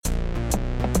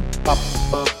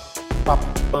Pop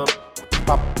up,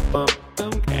 pop up,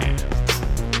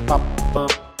 Filmcast. Pop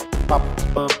up, pop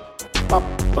up, pop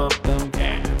up,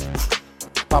 Filmcast.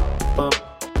 Pop up,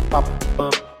 pop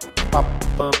up, pop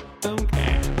up,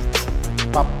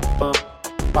 Filmcast. Pop up,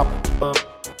 pop up,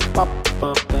 pop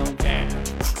up,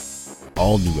 Filmcast.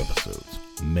 All new episodes,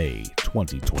 May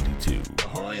 2022.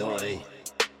 Hoi hoi.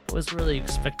 I was really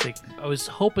expecting, I was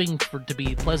hoping to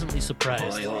be pleasantly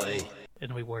surprised, Hoi hoi.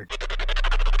 and we weren't.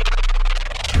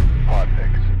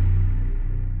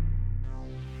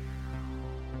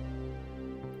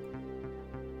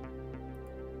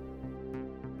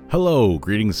 Hello,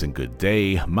 greetings, and good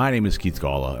day. My name is Keith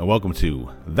Gala, and welcome to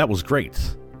That Was Great,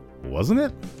 Wasn't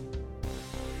It?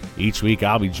 Each week,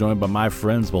 I'll be joined by my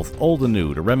friends, both old and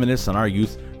new, to reminisce on our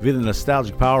youth via the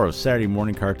nostalgic power of Saturday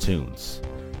morning cartoons.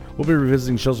 We'll be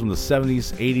revisiting shows from the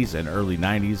 70s, 80s, and early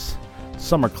 90s.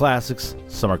 Some are classics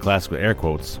with air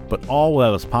quotes, but all will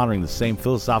have us pondering the same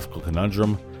philosophical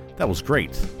conundrum. That was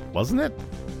great, wasn't it?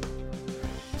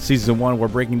 Season 1, we're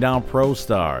breaking down Pro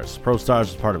Stars. Pro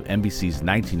Stars was part of NBC's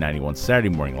 1991 Saturday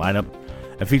morning lineup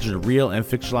and featured real and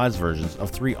fictionalized versions of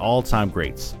three all-time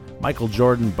greats, Michael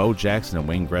Jordan, Bo Jackson, and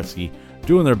Wayne Gretzky,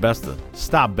 doing their best to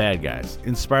stop bad guys,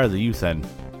 inspire the youth, and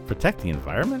protect the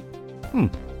environment?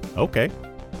 Okay.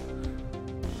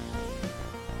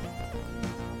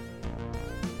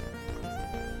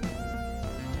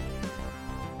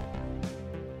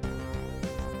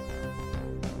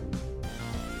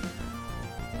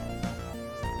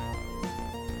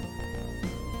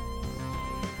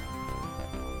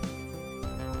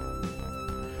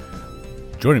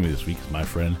 Joining me this week is my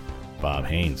friend, Bob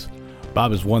Haines.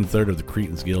 Bob is 1/3 of the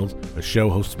Cretin's Guild, a show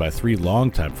hosted by three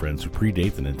longtime friends who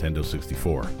predate the Nintendo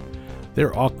 64.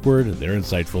 They're awkward, they're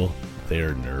insightful,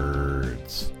 they're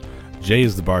nerds. Jay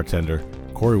is the bartender,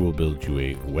 Corey will build you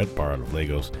a wet bar out of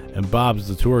Legos, and Bob is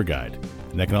the tour guide.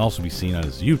 And that can also be seen on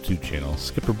his YouTube channel,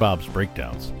 Skipper Bob's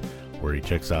Breakdowns, where he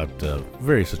checks out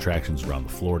various attractions around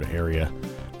the Florida area,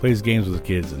 plays games with the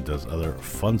kids, and does other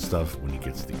fun stuff when he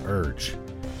gets the urge.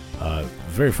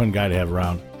 Very fun guy to have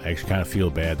around. I actually kind of feel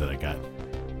bad that I got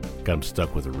him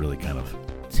stuck with a really kind of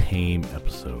tame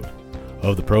episode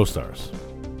of the Pro Stars,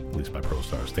 at least by Pro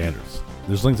Star standards.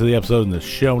 There's a link to the episode in the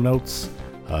show notes,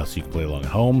 so you can play along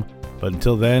at home. But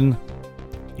until then,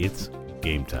 it's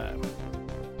game time.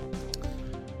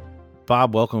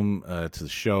 Bob, welcome to the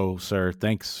show, sir.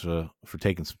 Thanks for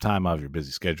taking some time out of your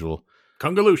busy schedule.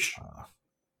 Kungaloosh.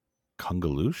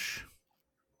 Kungaloosh?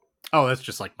 Oh, that's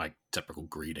just like my typical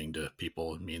greeting to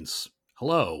people. It means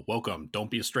hello, welcome,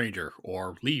 don't be a stranger,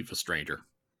 or leave a stranger.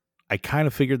 I kind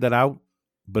of figured that out,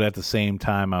 but at the same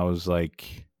time, I was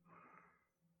like,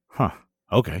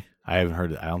 okay. I haven't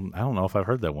heard it. I don't know if I've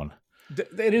heard that one.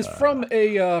 It is from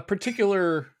a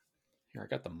particular... Here, I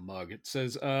got the mug. It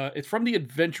says, it's from the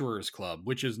Adventurers Club,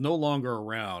 which is no longer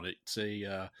around. It's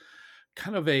a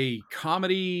kind of a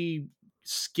comedy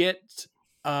skit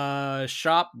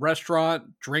shop,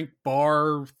 restaurant, drink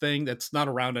bar thing that's not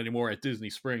around anymore at Disney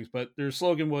Springs, but their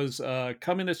slogan was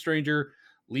come in a stranger,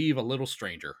 leave a little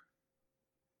stranger.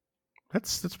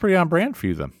 That's pretty on brand for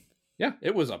you then. Yeah,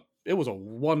 it was a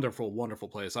wonderful, wonderful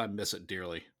place. I miss it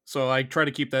dearly. So I try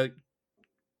to keep that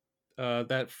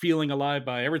that feeling alive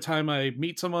by every time I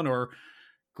meet someone or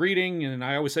greeting, and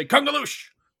I always say Kungaloosh.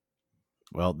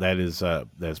 Well,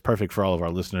 that's perfect for all of our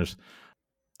listeners.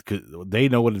 They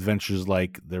know what adventure is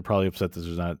like. They're probably upset that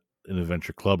there's not an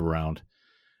adventure club around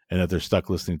and that they're stuck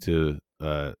listening to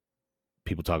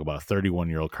people talk about a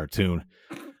 31-year-old cartoon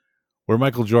where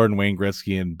Michael Jordan, Wayne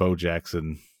Gretzky, and Bo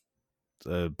Jackson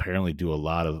apparently do a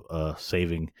lot of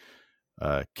saving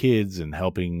kids and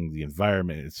helping the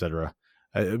environment, etc.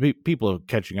 People are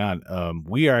catching on.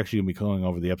 We are actually going to be going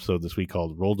over the episode this week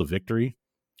called Roll to Victory.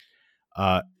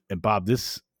 And Bob,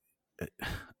 this...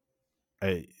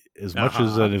 as much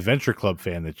as an adventure club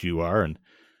fan that you are, and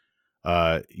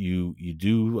you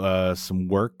do some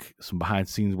work, some behind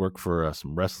scenes work for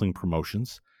some wrestling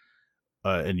promotions,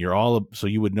 and so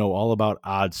you would know all about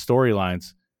odd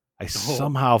storylines. I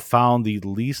somehow found the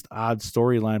least odd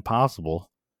storyline possible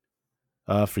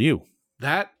for you.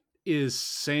 That is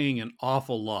saying an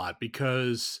awful lot,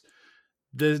 because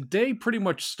the day pretty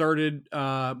much started.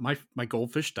 My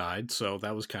goldfish died, so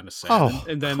that was kind of sad. Oh,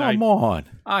 and then come on!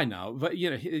 I know, but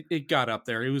it got up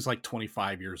there. It was like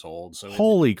 25 years old. So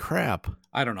holy crap!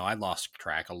 I don't know. I lost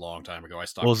track a long time ago. I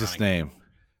stopped. What was his name?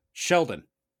 Sheldon.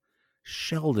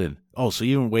 Oh, so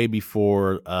even way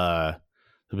before the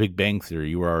The Big Bang Theory,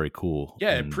 you were already cool.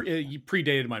 Yeah, And it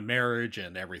predated my marriage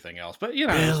and everything else. But you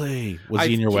know, really, was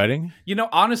he in your wedding? You know,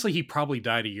 honestly, he probably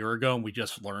died a year ago, and we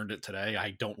just learned it today.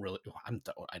 I don't really,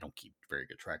 I don't keep very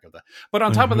good track of that. But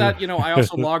on top of that, you know, I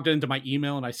also logged into my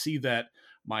email and I see that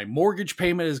my mortgage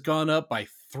payment has gone up by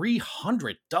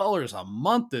 $300 a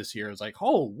month this year. It's like,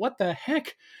 oh, what the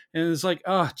heck? And it's like,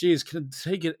 oh, geez, can it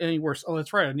take it any worse? Oh,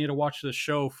 that's right. I need to watch this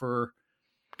show for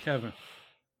Kevin.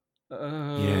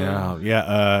 Yeah.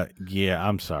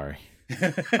 I'm sorry.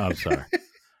 I'm sorry.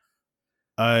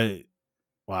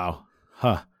 Wow.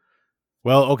 Huh.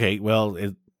 Well, okay. Well,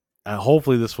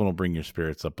 hopefully this one will bring your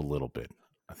spirits up a little bit.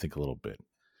 I think a little bit.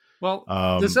 Well,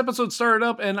 this episode started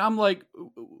up, and I'm like,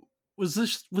 was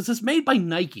this made by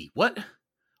Nike? What?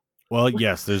 Well,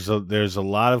 yes. There's a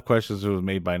lot of questions. It was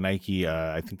made by Nike.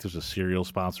 I think there's a cereal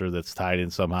sponsor that's tied in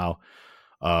somehow.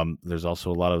 There's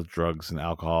also a lot of drugs and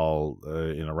alcohol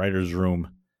in a writer's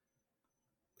room.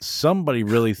 Somebody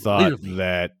really thought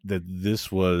that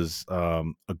this was a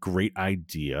great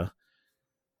idea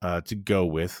to go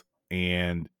with,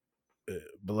 and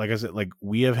but like I said, like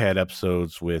we have had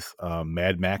episodes with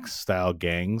Mad Max style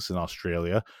gangs in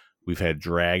Australia. We've had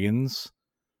dragons.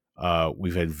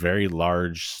 We've had very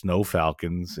large snow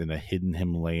falcons in a hidden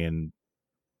Himalayan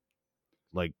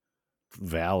like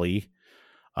valley.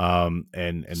 And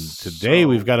today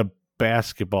we've got a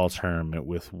basketball tournament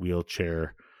with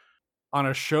wheelchair on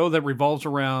a show that revolves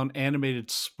around animated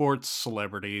sports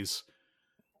celebrities.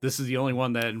 This is the only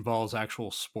one that involves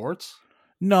actual sports.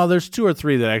 No, there's 2 or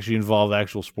 3 that actually involve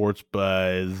actual sports,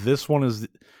 but this one is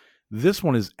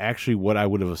actually what I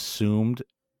would have assumed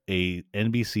a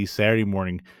NBC Saturday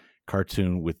morning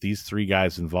cartoon with these 3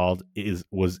 guys involved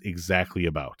was exactly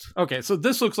about. Okay, so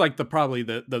this looks like probably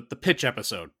the pitch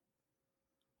episode.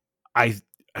 I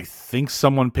think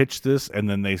someone pitched this and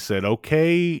then they said,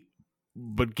 okay,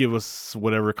 but give us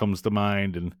whatever comes to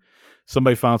mind. And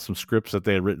somebody found some scripts that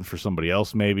they had written for somebody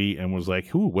else maybe and was like,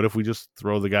 what if we just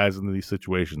throw the guys into these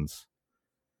situations?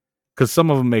 Because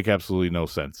some of them make absolutely no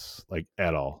sense, like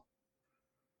at all.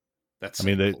 That's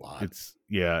a lot.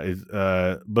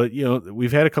 But you know, we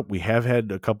have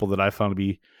had a couple that I found to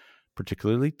be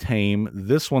particularly tame.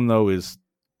 This one though it's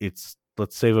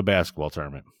let's save a basketball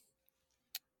tournament.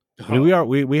 I mean,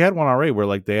 we had one already where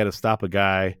like they had to stop a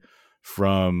guy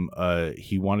from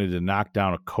he wanted to knock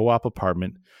down a co-op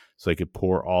apartment so they could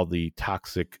pour all the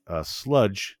toxic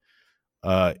sludge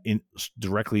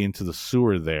directly into the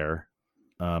sewer there,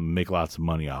 make lots of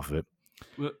money off of it.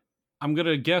 I'm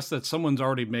gonna guess that someone's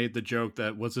already made the joke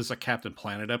that was this a Captain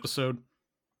Planet episode?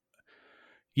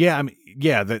 Yeah, I mean,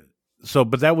 yeah.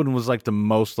 But that one was like the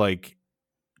most like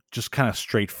just kind of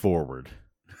straightforward.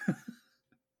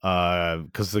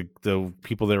 Because the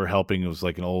people they were helping, it was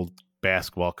like an old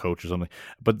basketball coach or something.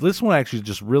 But this one actually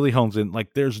just really hones in.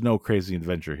 Like, there's no crazy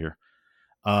adventure here.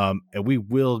 And we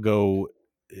will go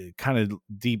kind of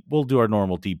deep. We'll do our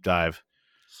normal deep dive,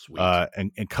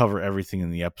 and cover everything in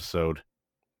the episode,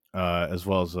 as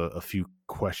well as a few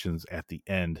questions at the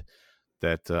end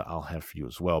that I'll have for you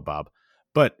as well, Bob.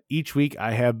 But each week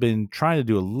I have been trying to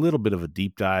do a little bit of a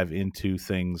deep dive into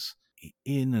things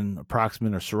in an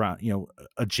approximate or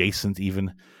adjacent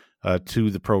even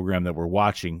to the program that we're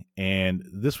watching. And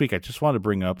this week I just want to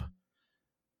bring up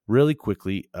really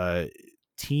quickly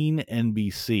Teen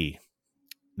NBC.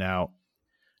 Now,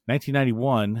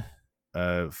 1991,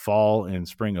 fall and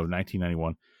spring of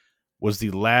 1991 was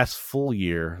the last full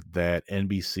year that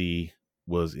NBC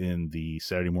was in the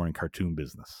Saturday morning cartoon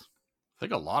business. I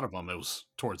think a lot of them it was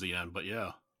towards the end, but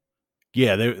yeah.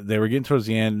 Yeah, they were getting towards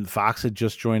the end. Fox had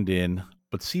just joined in,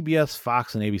 but CBS,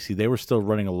 Fox, and ABC, they were still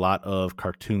running a lot of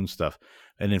cartoon stuff.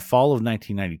 And in fall of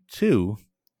 1992,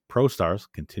 ProStars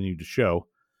continued to show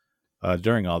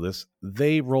during all this.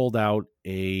 They rolled out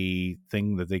a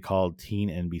thing that they called Teen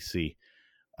NBC.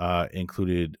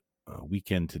 Included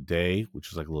Weekend Today, which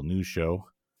is like a little news show.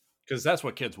 Because that's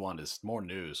what kids want, is more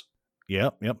news.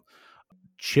 Yep.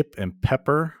 Chip and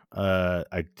Pepper,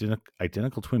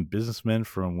 identical twin businessmen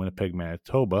from Winnipeg,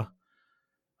 Manitoba.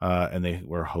 And they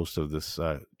were hosts of this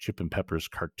Chip and Pepper's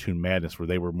Cartoon Madness, where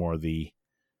they were more the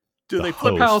they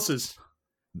flip houses?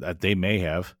 That they may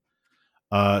have.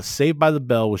 Saved by the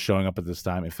Bell was showing up at this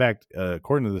time. In fact,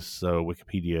 according to this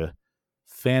Wikipedia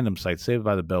fandom site, Saved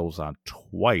by the Bell was on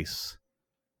twice,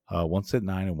 once at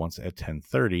 9 and once at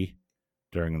 10:30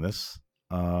 during this.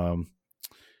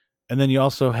 And then you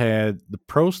also had the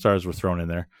ProStars were thrown in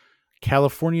there.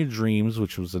 California Dreams,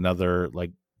 which was another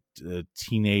like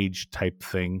teenage type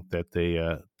thing that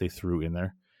they threw in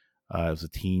there. It was a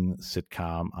teen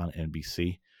sitcom on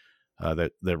NBC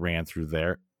that ran through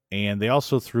there. And they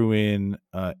also threw in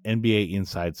NBA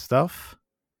Inside Stuff,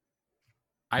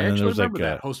 I And then there actually was like,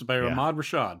 remember that, hosted by yeah. Ahmad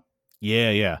Rashad.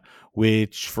 Yeah.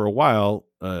 Which for a while,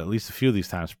 at least a few of these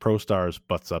times, Pro Stars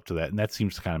butts up to that, and that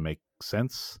seems to kind of make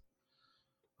sense.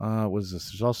 What is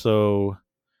this? There's also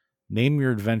Name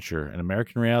Your Adventure, an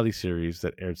American reality series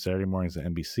that aired Saturday mornings at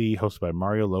NBC, hosted by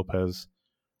Mario Lopez,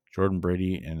 Jordan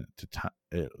Brady, and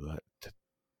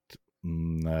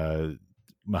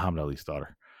Muhammad Ali's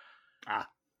daughter.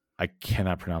 I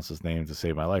cannot pronounce his name to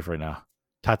save my life right now.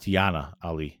 Tatiana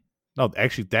Ali. No,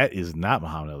 actually, that is not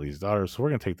Muhammad Ali's daughter, so we're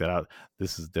going to take that out.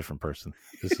 This is a different person.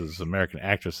 This is American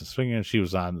actress and singer. She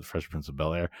was on The Fresh Prince of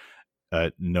Bel-Air.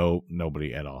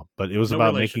 Nobody at all. But it was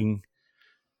about making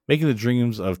the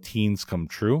dreams of teens come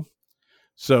true.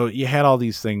 So you had all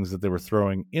these things that they were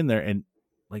throwing in there, and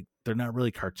like they're not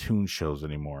really cartoon shows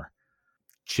anymore.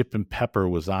 Chip and Pepper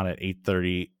was on at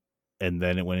 8:30, and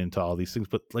then it went into all these things.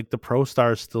 But like the Pro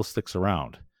Stars still sticks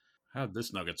around. How did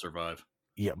this nugget survive?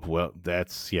 Yeah, well,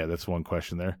 that's one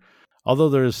question there. Although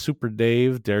there is Super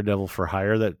Dave, Daredevil for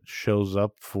Hire, that shows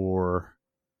up for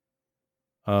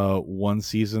one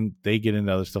season. They get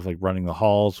into other stuff like Running the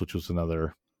Halls, which was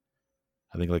another,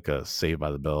 I think, like a Saved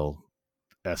by the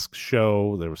Bell-esque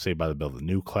show. They were Saved by the Bell, the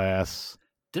new class.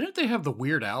 Didn't they have the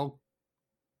Weird Al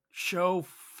show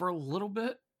for a little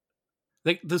bit?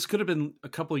 This could have been a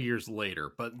couple of years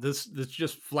later, but this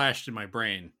just flashed in my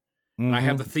brain. Mm-hmm. I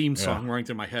have the theme song running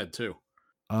through my head too.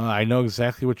 I know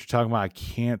exactly what you're talking about. I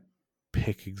can't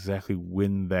pick exactly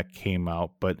when that came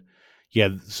out, but yeah.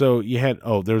 So you had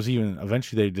there was even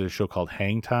eventually they did a show called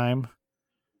Hang Time,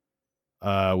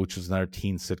 which was another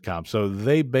teen sitcom. So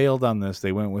they bailed on this.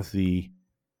 They went with the,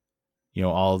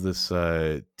 all of this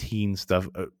teen stuff.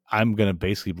 I'm gonna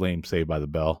basically blame Saved by the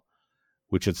Bell,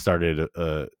 which had started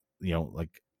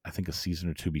like I think a season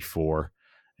or two before,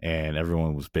 and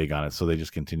everyone was big on it, so they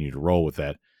just continued to roll with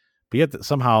that. But yet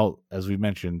somehow, as we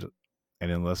mentioned,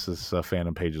 and unless this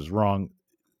fandom page is wrong,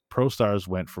 Pro Stars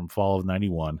went from fall of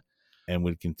 91 and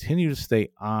would continue to stay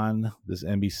on this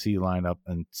NBC lineup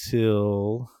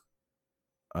until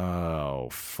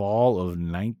fall of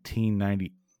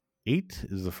 1998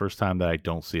 is the first time that I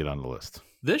don't see it on the list.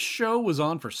 This show was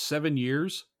on for 7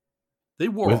 years. They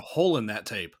wore a hole in that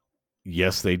tape.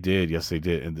 Yes, they did.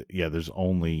 And yeah, there's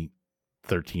only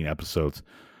 13 episodes.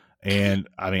 And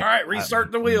I mean, all right,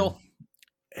 restart the wheel.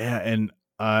 Yeah, and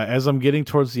as I'm getting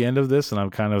towards the end of this, and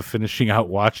I'm kind of finishing out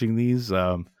watching these,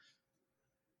 there's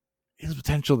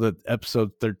potential that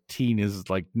episode 13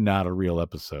 is like not a real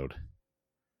episode.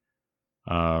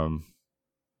 I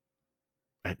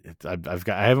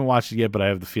haven't watched it yet, but I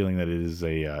have the feeling that it is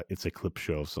it's a clip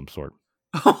show of some sort.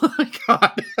 Oh my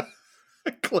god,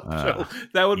 a clip show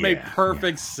that would make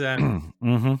perfect sense.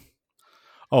 Mm-hmm.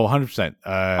 Oh, 100%.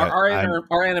 Our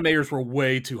animators were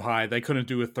way too high. They couldn't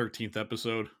do a 13th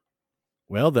episode.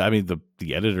 Well, the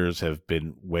editors have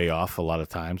been way off a lot of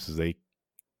times. As I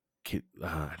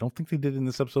don't think they did in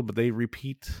this episode, but they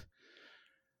repeat.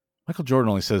 Michael Jordan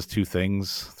only says two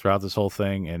things throughout this whole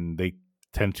thing, and they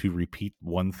tend to repeat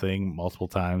one thing multiple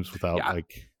times without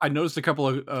I noticed a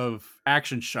couple of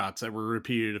action shots that were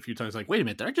repeated a few times. Like, wait a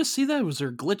minute, did I just see that? Was there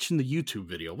a glitch in the YouTube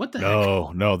video? What the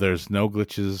heck? No, there's no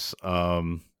glitches.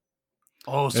 So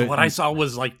what I saw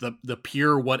was like the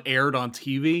pure what aired on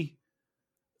TV.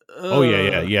 Oh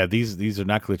yeah. These are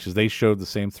not glitches. They showed the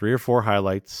same 3 or 4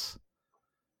 highlights,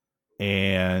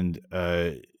 and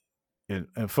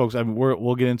folks, I mean,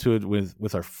 we'll get into it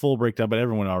with our full breakdown, but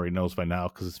everyone already knows by now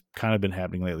because it's kind of been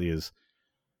happening lately. Is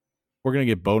we're gonna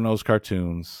get Bo Knows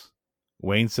cartoons.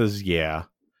 Wayne says yeah,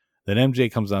 then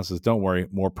MJ comes on and says don't worry,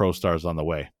 more Pro Stars on the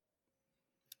way.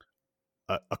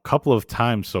 A couple of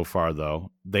times so far,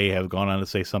 though, they have gone on to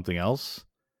say something else,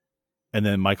 and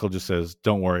then Michael just says,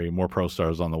 "Don't worry, more Pro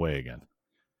Stars on the way again."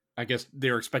 I guess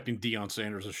they're expecting Deion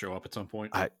Sanders to show up at some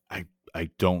point. I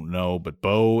don't know, but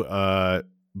Bo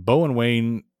and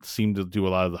Wayne seem to do a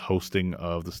lot of the hosting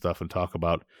of the stuff and talk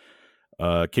about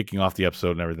kicking off the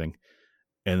episode and everything,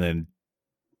 and then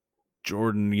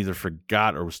Jordan either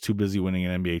forgot or was too busy winning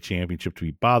an NBA championship to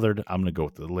be bothered. I'm going to go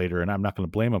with it later, and I'm not going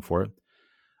to blame him for it.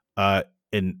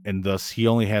 And thus he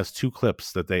only has 2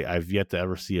 clips that I've yet to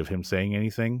ever see of him saying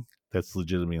anything that's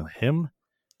legitimately him,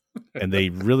 and they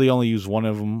really only use one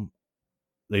of them.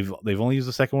 They've only used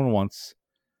the second one once,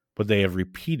 but they have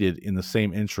repeated in the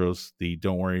same intros the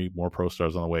 "Don't worry, more Pro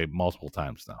Stars on the way" multiple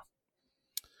times now.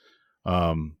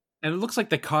 And it looks like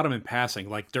they caught him in passing,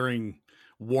 like during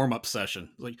warm-up session.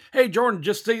 Like, hey Jordan,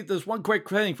 just say this one quick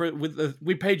thing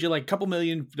we paid you like a couple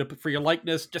million for your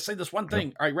likeness. Just say this one thing.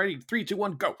 Yep. All right, ready? 3, 2,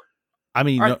 1, go. I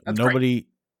mean, nobody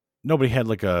had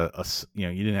like you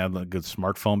didn't have a good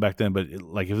smartphone back then, but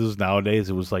like if it was nowadays,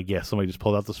 it was like, somebody just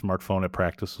pulled out the smartphone at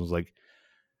practice and was like,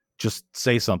 just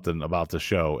say something about the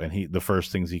show, and the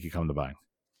first things he could come to mind.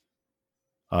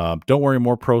 Don't worry,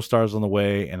 more pro stars on the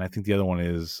way, and I think the other one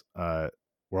is we're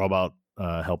all about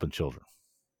helping children,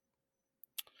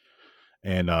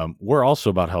 and we're also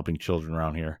about helping children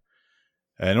around here.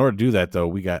 And in order to do that, though,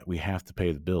 we have to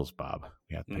pay the bills, Bob.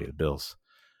 We have to pay the bills.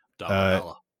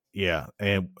 Dollar. Yeah,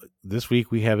 and this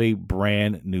week we have a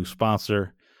brand new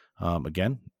sponsor.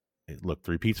 Again, look,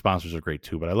 the repeat sponsors are great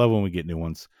too, but I love when we get new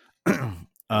ones. Those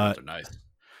are nice.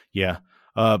 Yeah.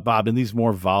 Bob, in these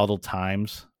more volatile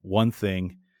times, one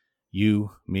thing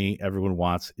you, me, everyone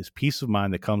wants is peace of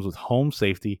mind that comes with home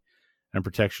safety and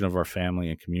protection of our family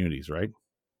and communities, right?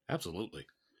 Absolutely.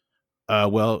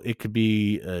 Well, it could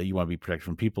be you want to be protected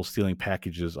from people stealing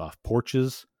packages off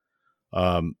porches,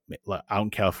 out in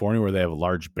California where they have a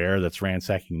large bear that's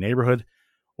ransacking neighborhood,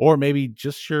 or maybe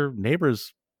just your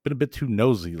neighbor's been a bit too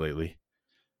nosy lately.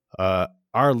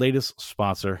 Our latest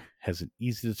sponsor has an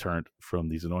easy deterrent from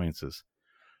these annoyances.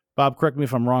 Bob, correct me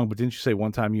if I'm wrong, but didn't you say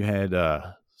one time you had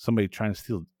somebody trying to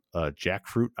steal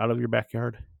jackfruit out of your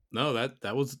backyard? No,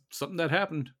 that was something that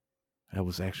happened. That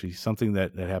was actually something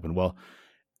that happened. Well,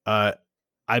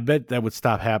 I bet that would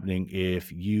stop happening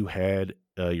if you had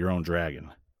your own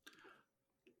dragon.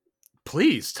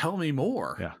 Please tell me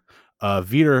more. Yeah.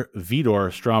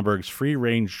 Vidor Stromberg's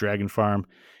free-range dragon farm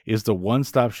is the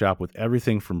one-stop shop with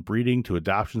everything from breeding to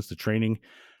adoptions to training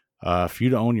for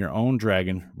you to own your own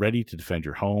dragon, ready to defend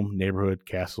your home, neighborhood,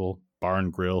 castle,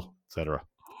 barn, grill, etc.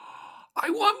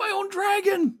 I want my own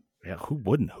dragon. Yeah, who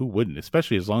wouldn't? Who wouldn't?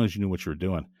 Especially as long as you knew what you were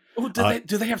doing. Oh,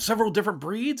 do they have several different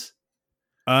breeds?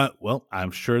 Well,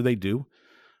 I'm sure they do.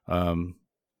 They're going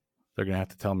to have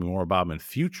to tell me more about them in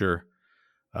future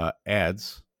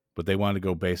ads, but they wanted to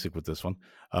go basic with this one.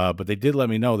 But they did let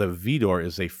me know that Vidor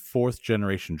is a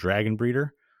 4th-generation dragon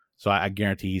breeder. So I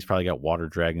guarantee he's probably got water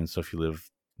dragons. So if you live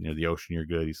near the ocean, you're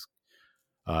good. He's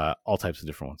all types of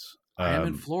different ones. I am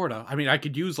in Florida. I mean, I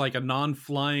could use like a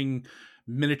non-flying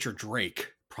miniature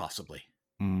Drake, possibly.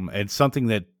 And something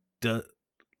that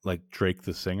like Drake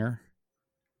the singer.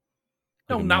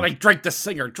 No, not like Drake the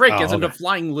singer. Drake isn't a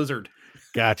flying lizard.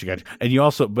 Gotcha. And you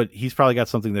also, but he's probably got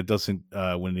something that doesn't,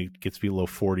 when it gets below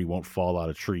 40, won't fall out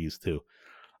of trees too.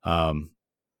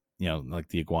 Like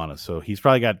the iguana. So he's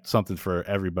probably got something for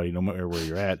everybody, no matter where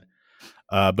you're at.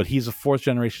 But he's a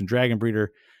 4th-generation dragon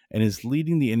breeder and is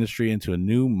leading the industry into a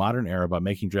new modern era by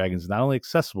making dragons not only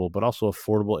accessible, but also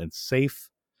affordable and safe,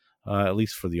 at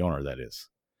least for the owner, that is.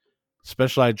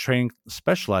 Specialized train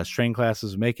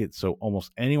classes make it so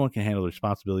almost anyone can handle the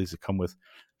responsibilities that come with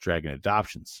dragon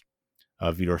adoptions.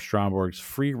 Vidor Stromberg's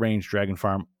free-range dragon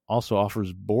farm also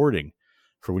offers boarding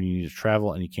for when you need to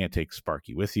travel and you can't take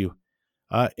Sparky with you,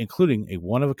 including a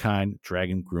one-of-a-kind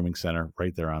dragon grooming center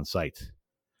right there on site.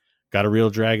 Got a real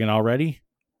dragon already?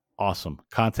 Awesome.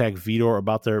 Contact Vidor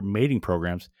about their mating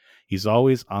programs. He's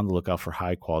always on the lookout for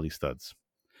high-quality studs.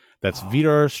 That's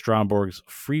Vidor Stromberg's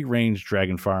free-range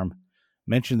dragon farm.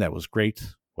 Mention that was great,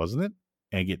 wasn't it?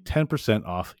 And get 10%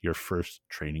 off your first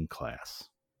training class.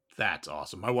 That's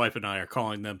awesome. My wife and I are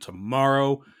calling them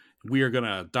tomorrow. We are going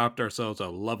to adopt ourselves a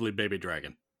lovely baby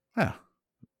dragon. Yeah.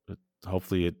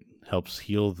 Hopefully it helps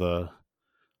heal the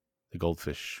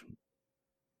goldfish.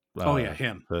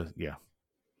 Him. Yeah.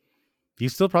 You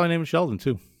still probably name him Sheldon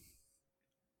too.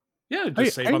 Yeah,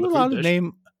 just save on the food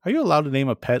dish. Are you allowed to name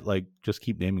a pet, like just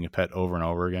keep naming a pet over and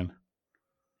over again?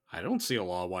 I don't see a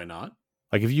law. Why not?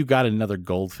 Like if you got another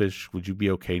goldfish, would you be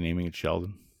okay naming it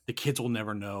Sheldon? The kids will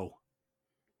never know.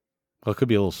 Well, it could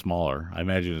be a little smaller. I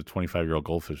imagine a 25-year-old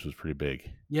goldfish was pretty big.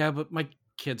 Yeah, but my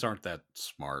kids aren't that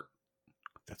smart.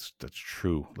 That's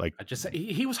true. Like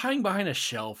he was hiding behind a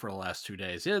shell for the last 2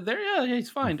 days. Yeah, he's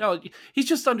fine. Oh, he's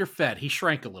just underfed. He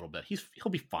shrank a little bit.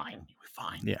 He'll be fine. He'll be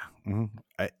fine. Yeah.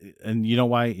 Mm-hmm. And you know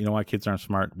why? You know why kids aren't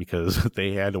smart? Because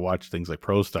they had to watch things like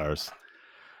Pro Stars.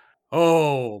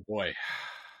 Oh boy.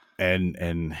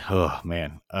 And oh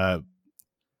man.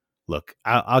 Look,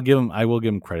 I will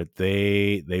give them credit.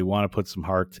 They want to put some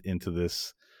heart into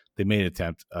this. They made an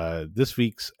attempt. This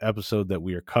week's episode that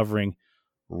we are covering,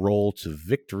 Roll to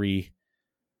Victory.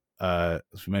 As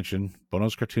we mentioned,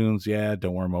 bonus cartoons. Yeah,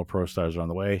 don't worry, more Pro Stars are on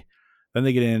the way. Then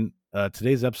they get in.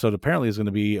 Today's episode apparently is going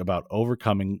to be about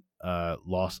overcoming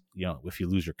loss. If you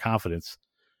lose your confidence.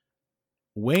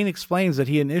 Wayne explains that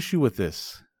he had an issue with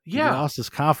this. He lost his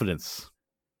confidence.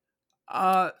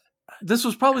 This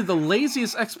was probably the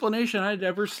laziest explanation I'd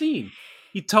ever seen.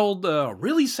 He told a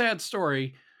really sad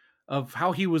story of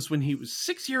how he was when he was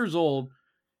 6 years old.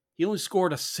 He only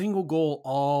scored a single goal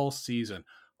all season.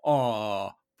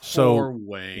 Aw, poor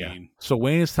Wayne. Yeah. So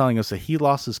Wayne is telling us that he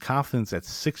lost his confidence at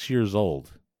 6 years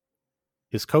old.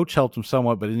 His coach helped him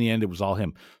somewhat, but in the end, it was all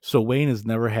him. So Wayne has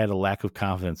never had a lack of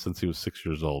confidence since he was 6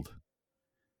 years old.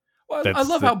 Well, I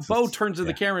love how Bo turns to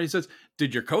the camera and he says,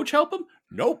 "Did your coach help him?"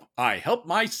 "Nope, I helped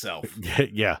myself."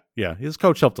 Yeah. His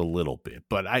coach helped a little bit,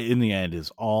 but in the end,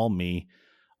 it's all me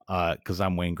because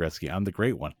I'm Wayne Gretzky. I'm the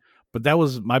great one. But that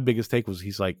was my biggest take was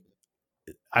he's like,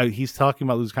 he's talking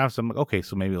about losing confidence. I'm like, okay,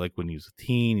 so maybe like when he was a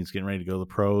teen, he's getting ready to go to the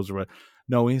pros or what.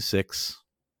 No, he's 6.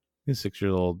 He's 6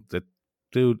 years old.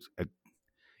 Dude,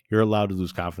 you're allowed to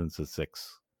lose confidence at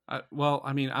 6. Well,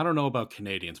 I mean, I don't know about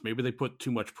Canadians. Maybe they put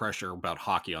too much pressure about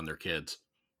hockey on their kids.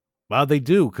 Well, they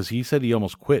do, because he said he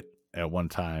almost quit at one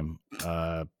time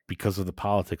because of the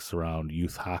politics around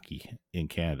youth hockey in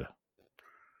Canada.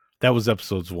 That was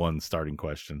episode's 1 starting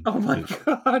question. Oh my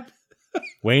God.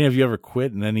 Wayne, have you ever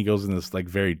quit? And then he goes in this like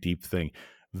very deep thing.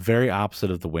 Very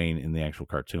opposite of the Wayne in the actual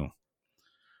cartoon.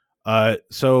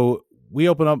 So we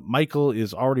open up. Michael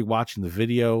is already watching the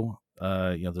video,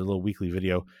 their little weekly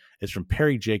video. It's from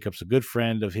Perry Jacobs, a good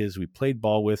friend of his we played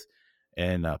ball with,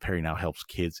 and Perry now helps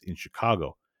kids in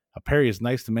Chicago. Perry is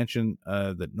nice to mention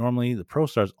that normally the Pro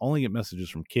Stars only get messages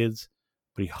from kids,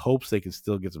 but he hopes they can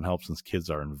still get some help since kids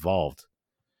are involved.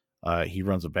 He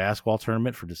runs a basketball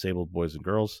tournament for disabled boys and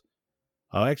girls.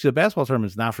 Actually, the basketball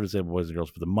tournament is not for disabled boys and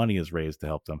girls, but the money is raised to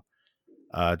help them.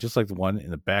 Just like the one in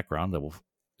the background that we'll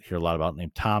hear a lot about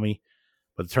named Tommy.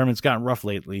 But the tournament's gotten rough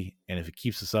lately, and if it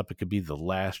keeps this up, it could be the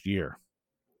last year.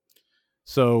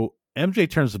 So MJ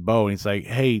turns to Bo, and he's like,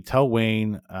 hey, tell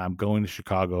Wayne I'm going to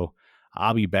Chicago.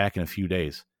 I'll be back in a few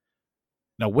days.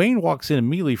 Now, Wayne walks in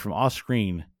immediately from off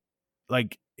screen.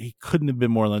 Like, he couldn't have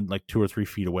been more than like 2 or 3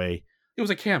 feet away. It was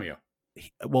a cameo.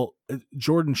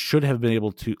 Jordan should have been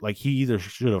able to, like, he either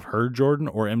should have heard Jordan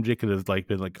or MJ could have like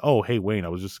been like, oh, hey, Wayne, I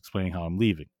was just explaining how I'm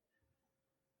leaving.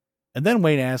 And then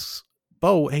Wayne asks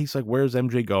Bo, hey, he's like, where's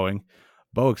MJ going?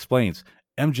 Bo explains,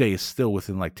 MJ is still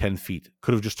within like 10 feet.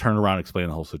 Could have just turned around and explained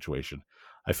the whole situation.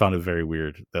 I found it very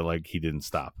weird that like he didn't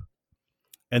stop.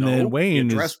 And then Wayne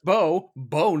addressed Bo.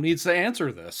 Bo needs to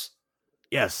answer this.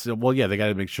 Yes. Well, yeah, they got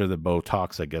to make sure that Bo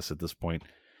talks, I guess, at this point.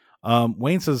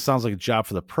 Wayne says it sounds like a job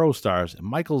for the Pro Stars, and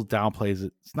Michael downplays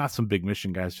it. It's not some big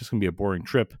mission, guys. It's just going to be a boring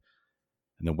trip.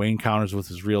 And then Wayne counters with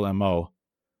his real MO.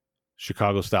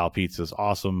 Chicago-style pizza is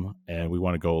awesome, and we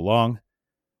want to go along.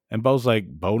 And Bo's like,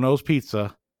 Bo knows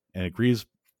pizza, and agrees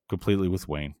completely with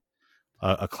Wayne.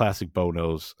 A classic Bo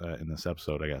knows in this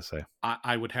episode, I got to say.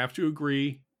 I would have to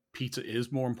agree. Pizza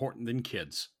is more important than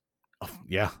kids. Oh,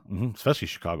 yeah, especially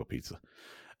Chicago pizza.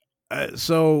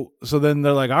 So then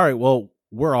they're like, all right, well,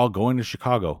 we're all going to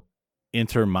Chicago.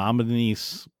 Enter Mom and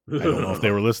Denise. I don't know if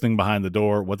they were listening behind the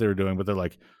door, what they were doing, but they're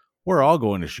like, we're all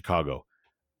going to Chicago.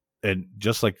 And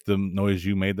just like the noise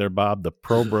you made there, Bob, the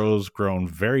Pro Bros groan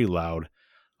very loud.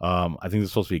 I think this is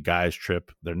supposed to be a guy's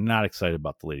trip. They're not excited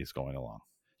about the ladies going along.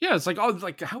 Yeah, it's like, oh,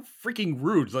 like how freaking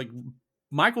rude. Like,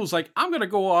 Michael's like, I'm going to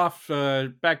go off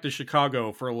back to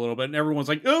Chicago for a little bit. And everyone's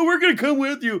like, oh, we're going to come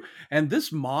with you. And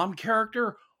this mom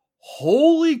character,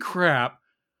 holy crap.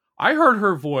 I heard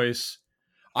her voice.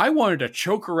 I wanted to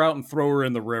choke her out and throw her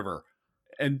in the river.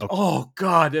 And, oh,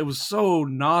 God, it was so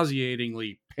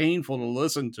nauseatingly painful to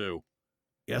listen to.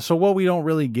 Yeah, so what we don't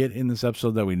really get in this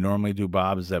episode that we normally do,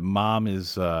 Bob, is that Mom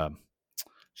is,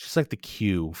 she's like the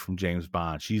Q from James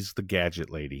Bond. She's the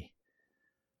gadget lady.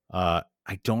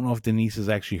 I don't know if Denise is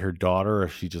actually her daughter or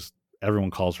if she just,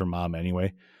 everyone calls her Mom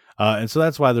anyway. And so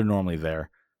that's why they're normally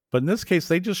there. But in this case,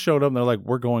 they just showed up and they're like,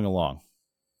 we're going along.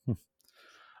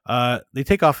 They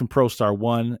take off in Pro Star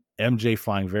 1, MJ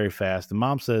flying very fast. And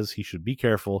Mom says he should be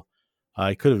careful.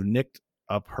 He could have nicked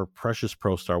up her precious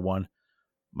Pro Star 1.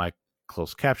 My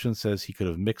closed caption says he could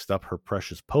have mixed up her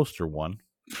precious Poster 1.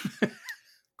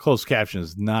 Closed caption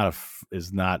is not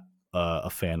a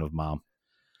fan of Mom.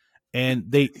 And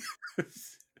they...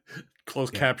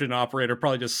 Closed caption operator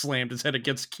probably just slammed his head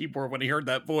against the keyboard when he heard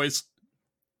that voice.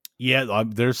 Yeah,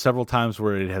 there's several times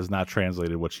where it has not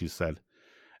translated what she said,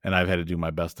 and I've had to do my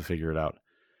best to figure it out.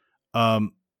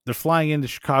 They're flying into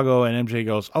Chicago, and MJ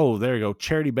goes, oh, there you go,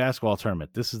 charity basketball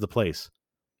tournament. This is the place.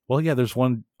 Well, yeah, there's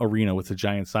one arena with a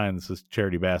giant sign that says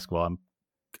charity basketball.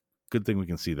 Good thing we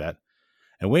can see that.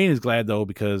 And Wayne is glad, though,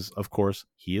 because, of course,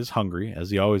 he is hungry, as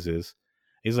he always is.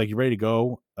 He's like, you ready to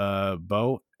go,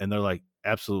 Bo? And they're like,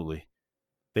 absolutely.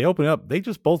 They open up. They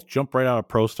just both jump right out of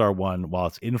Pro Star 1 while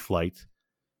it's in flight.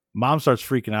 Mom starts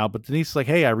freaking out, but Denise is like,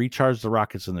 hey, I recharged the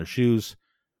rockets in their shoes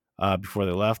before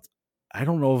they left. I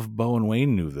don't know if Bo and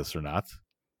Wayne knew this or not.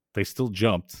 They still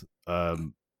jumped. I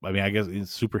mean, I guess in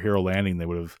superhero landing they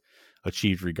would have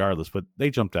achieved regardless, but they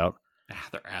jumped out.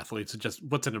 They're athletes. Just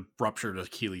what's a ruptured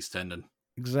Achilles tendon?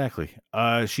 Exactly.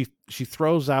 She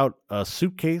throws out a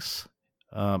suitcase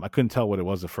I couldn't tell what it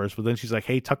was at first, but then she's like,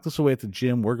 hey, tuck this away at the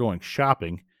gym. We're going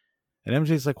shopping. And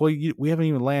MJ's like, well, we haven't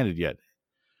even landed yet.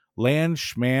 Land,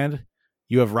 schmand,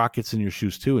 you have rockets in your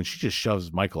shoes too. And she just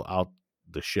shoves Michael out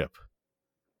the ship.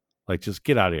 Like, just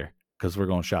get out of here because we're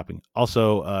going shopping.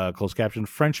 Also, closed caption,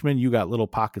 Frenchman, you got little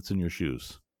pockets in your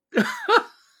shoes.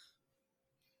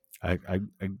 I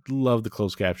love the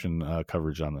closed caption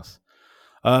coverage on this.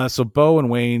 So Bo and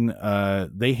Wayne,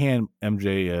 they hand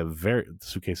MJ the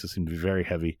suitcases seem to be very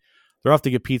heavy. They're off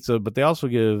to get pizza, but they also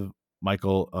give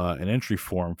Michael an entry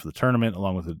form for the tournament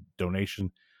along with a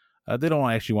donation. They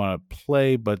don't actually want to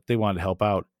play, but they want to help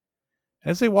out.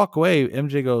 As they walk away,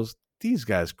 MJ goes, these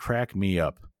guys crack me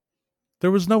up. There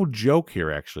was no joke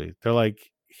here, actually. They're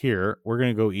like, here, we're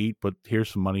going to go eat, but here's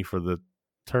some money for the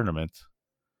tournament.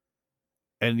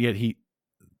 And yet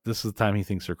this is the time he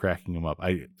thinks they're cracking him up.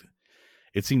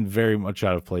 It seemed very much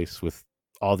out of place with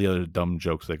all the other dumb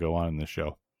jokes that go on in this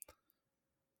show.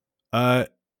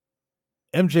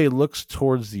 MJ looks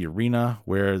towards the arena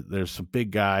where there's some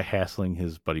big guy hassling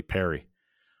his buddy Perry.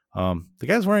 The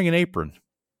guy's wearing an apron.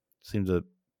 Seems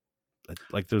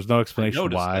like there's no explanation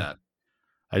why. That.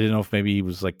 I didn't know if maybe he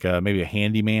was like maybe a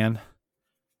handyman.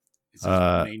 Is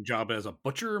his main job as a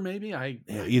butcher? Maybe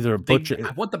either a butcher.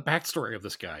 I want the backstory of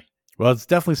this guy. Well, it's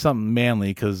definitely something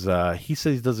manly because he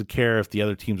says he doesn't care if the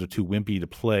other teams are too wimpy to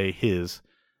play his.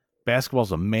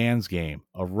 Basketball's a man's game,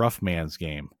 a rough man's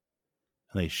game.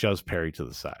 And he shoves Perry to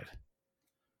the side.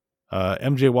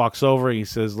 MJ walks over and he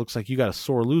says, looks like you got a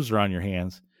sore loser on your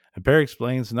hands. And Perry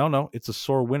explains, no, it's a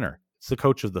sore winner. It's the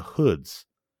coach of the Hoods,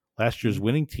 last year's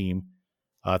winning team,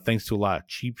 thanks to a lot of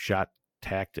cheap shot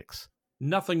tactics.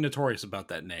 Nothing notorious about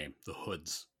that name, the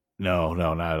Hoods. No,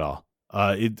 not at all.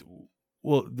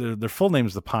 Their full name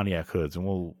is the Pontiac Hoods, and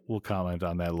we'll comment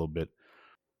on that a little bit.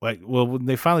 When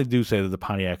they finally do say that the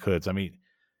Pontiac Hoods, I mean,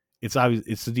 it's obvious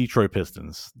it's the Detroit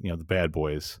Pistons, the bad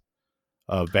boys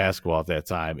of basketball at that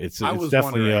time. It's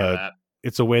definitely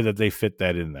it's a way that they fit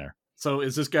that in there. So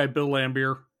is this guy Bill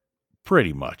Lambier?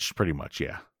 Pretty much,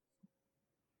 yeah.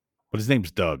 But his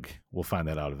name's Doug. We'll find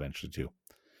that out eventually too.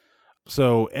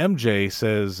 So MJ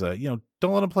says,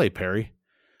 don't let him play, Perry.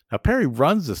 Now, Perry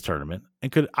runs this tournament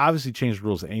and could obviously change the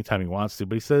rules at any time he wants to,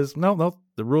 but he says, no,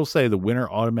 the rules say the winner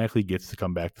automatically gets to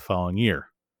come back the following year.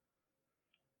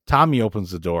 Tommy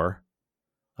opens the door,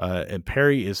 and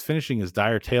Perry is finishing his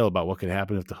dire tale about what could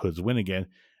happen if the Hoods win again,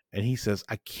 and he says,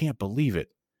 I can't believe it.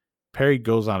 Perry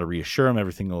goes on to reassure him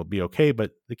everything will be okay,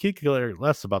 but the kid could care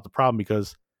less about the problem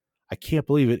because I can't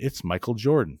believe it. It's Michael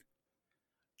Jordan.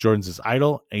 Jordan's his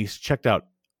idol, and he's checked out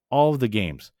all of the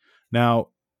games. Now,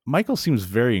 Michael seems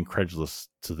very incredulous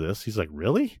to this. He's like,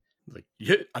 really? Like,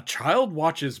 a child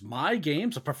watches my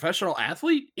games, a professional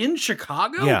athlete in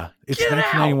Chicago? Yeah, it's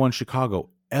 1991 Chicago.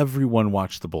 Everyone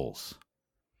watched the Bulls.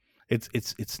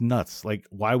 It's nuts. Like,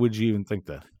 why would you even think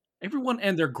that? Everyone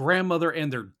and their grandmother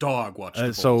and their dog watched the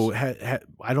Bulls. So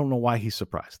I don't know why he's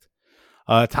surprised.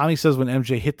 Tommy says when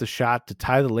MJ hit the shot to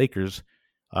tie the Lakers,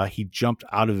 he jumped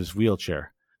out of his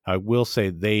wheelchair. I will say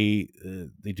they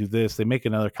do this. They make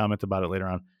another comment about it later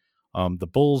on. The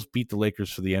Bulls beat the Lakers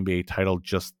for the NBA title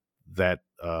just that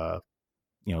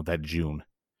June.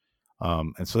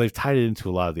 And so they've tied it into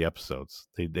a lot of the episodes.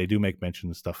 They do make mention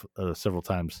of stuff several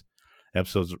times,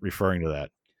 episodes referring to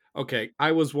that. Okay,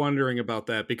 I was wondering about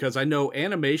that because I know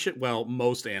animation,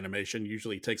 most animation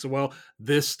usually takes a while.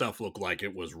 This stuff looked like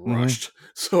it was rushed. Mm-hmm.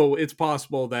 So it's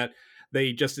possible that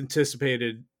they just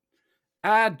anticipated,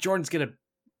 Jordan's going to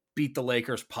beat the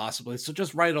Lakers possibly. So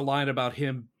just write a line about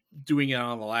him doing it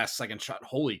on the last second shot.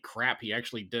 Holy crap, he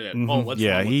actually did it. Mm-hmm. Oh, let's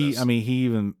run with this. He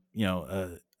even, I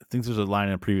think there's a line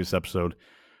in a previous episode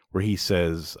where he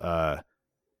says,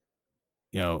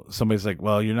 somebody's like,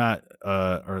 well, you're not,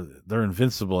 or they're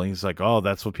invincible. And he's like, oh,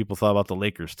 that's what people thought about the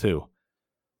Lakers too.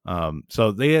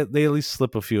 So they at least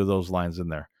slip a few of those lines in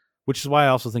there, which is why I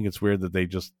also think it's weird that they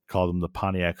just call them the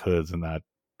Pontiac Hoods and not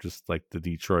just like the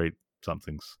Detroit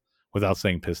somethings without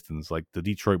saying Pistons, like the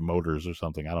Detroit Motors or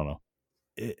something. I don't know.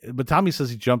 But Tommy says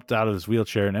he jumped out of his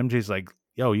wheelchair and MJ's like,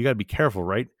 yo, you got to be careful,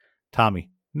 right? Tommy,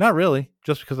 not really.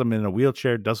 Just because I'm in a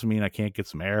wheelchair doesn't mean I can't get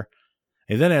some air.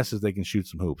 And then asks if they can shoot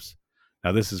some hoops.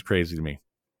 Now, this is crazy to me.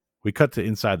 We cut to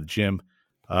inside the gym.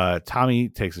 Tommy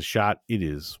takes a shot. It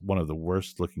is one of the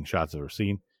worst looking shots I've ever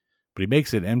seen. But he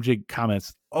makes it. MJ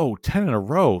comments, 10 in a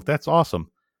row. That's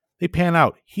awesome. They pan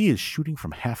out. He is shooting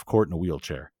from half court in a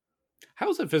wheelchair. How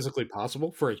is that physically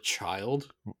possible for a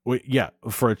child? Yeah,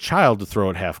 for a child to throw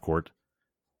at half court.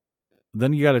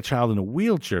 Then you got a child in a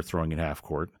wheelchair throwing at half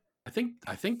court. I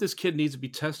think this kid needs to be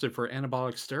tested for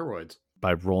anabolic steroids.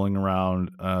 By rolling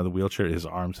around the wheelchair, his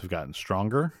arms have gotten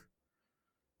stronger.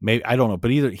 Maybe, I don't know,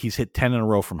 but either he's hit 10 in a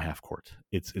row from half court.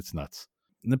 It's nuts.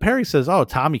 And then Perry says, "Oh,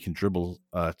 Tommy can dribble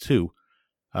too."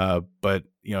 But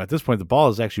at this point, the ball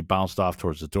is actually bounced off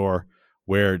towards the door,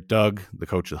 where Doug, the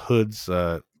coach of the Hoods,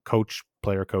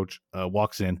 player coach,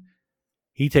 walks in.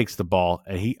 He takes the ball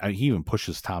and he even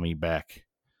pushes Tommy back,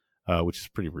 which is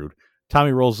pretty rude.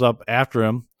 Tommy rolls up after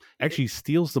him, actually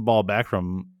steals the ball back from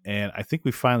him, and I think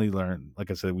we finally learned,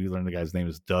 like I said, we learned the guy's name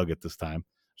is Doug at this time.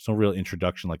 There's no real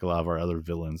introduction like a lot of our other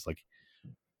villains, like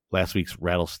last week's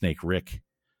Rattlesnake Rick.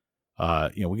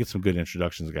 We get some good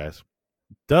introductions, guys.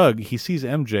 Doug, he sees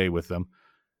MJ with them,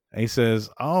 and he says,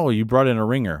 "Oh, you brought in a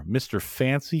ringer, Mr.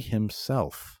 Fancy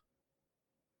himself."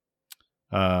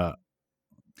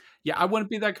 Yeah, I wouldn't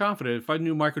be that confident if I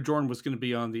knew Michael Jordan was going to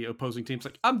be on the opposing team. It's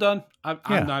like, I'm done.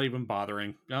 I'm not even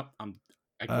bothering. Nope,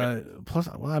 I quit. Plus,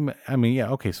 well, I mean, yeah,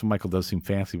 okay, so Michael does seem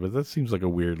fancy, but that seems like a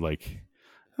weird, like,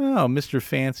 oh, Mr.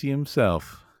 Fancy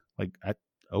himself. Like,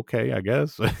 okay, I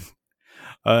guess.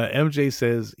 MJ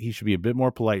says he should be a bit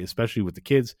more polite, especially with the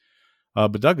kids.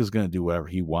 But Doug is going to do whatever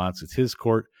he wants. It's his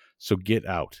court, so get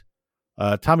out.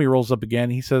 Tommy rolls up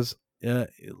again. He says,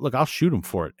 look, I'll shoot him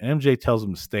for it. And MJ tells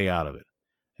him to stay out of it.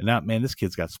 And now, man, this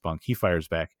kid's got spunk. He fires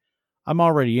back. I'm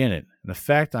already in it. And the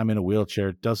fact I'm in a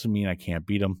wheelchair doesn't mean I can't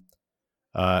beat him.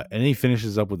 And then he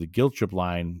finishes up with a guilt trip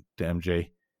line to MJ.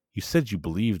 You said you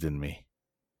believed in me.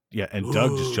 Yeah, and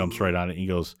Doug just jumps right on it. And he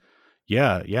goes,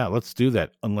 yeah, let's do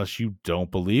that. Unless you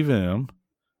don't believe in him.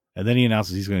 And then he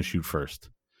announces he's going to shoot first.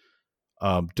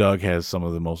 Doug has some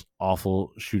of the most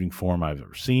awful shooting form I've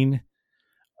ever seen.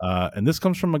 And this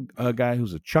comes from a guy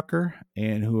who's a chucker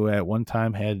and who at one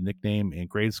time had a nickname in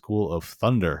grade school of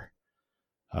Thunder,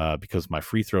 because my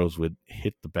free throws would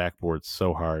hit the backboard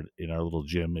so hard in our little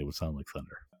gym, it would sound like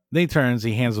thunder. Then he turns,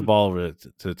 he hands the ball over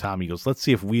to Tommy. He goes, let's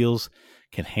see if Wheels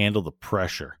can handle the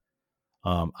pressure.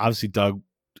 Obviously, Doug,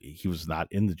 he was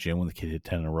not in the gym when the kid hit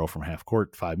 10 in a row from half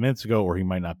court 5 minutes ago, or he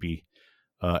might not be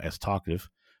as talkative.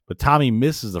 But Tommy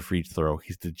misses the free throw.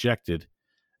 He's dejected.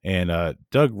 And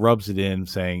Doug rubs it in,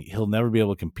 saying he'll never be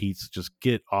able to compete, so just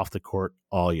get off the court,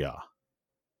 all ya.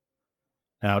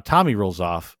 Now, Tommy rolls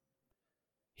off.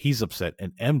 He's upset,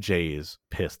 and MJ is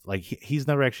pissed. Like, he's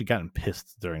never actually gotten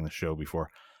pissed during the show before.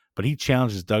 But he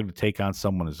challenges Doug to take on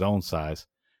someone his own size.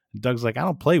 And Doug's like, I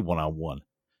don't play one-on-one.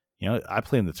 I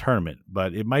play in the tournament,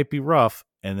 but it might be rough.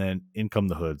 And then in come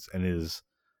the Hoods, and it is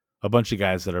a bunch of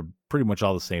guys that are pretty much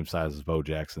all the same size as Bo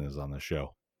Jackson is on the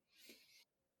show.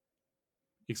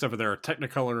 Except for their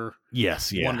Technicolor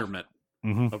wonderment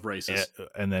of races.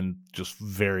 And then just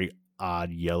very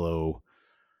odd yellow,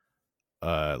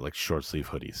 like short sleeve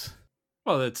hoodies.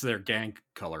 Well, that's their gang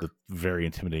color. The very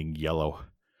intimidating yellow.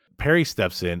 Perry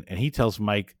steps in and he tells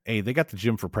Mike, hey, they got the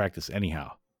gym for practice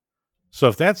anyhow. So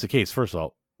if that's the case, first of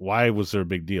all, why was there a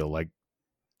big deal? Like,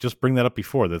 just bring that up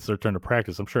before. That's their turn to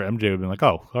practice. I'm sure MJ would have been like,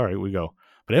 oh, all right, we go.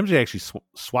 But MJ actually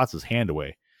swats his hand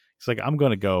away. He's like, I'm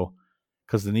going to go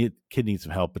because the kid needs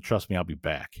some help, but trust me, I'll be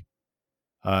back.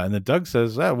 And then Doug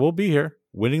says, we'll be here,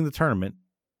 winning the tournament.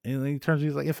 And then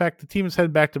he's like, in fact, the team is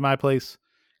headed back to my place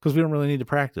because we don't really need to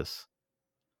practice.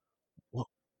 Well,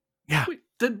 yeah. Wait,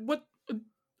 what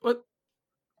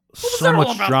so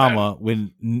much drama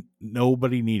when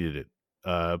nobody needed it.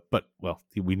 But, well,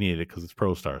 we needed it because it's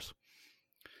Pro Stars.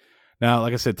 Now,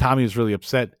 like I said, Tommy was really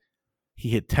upset. He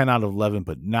hit 10 out of 11,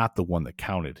 but not the one that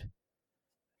counted.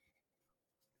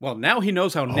 Well, now he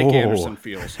knows how Nick Anderson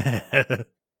feels.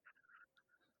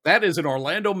 That is an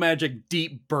Orlando Magic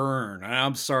deep burn.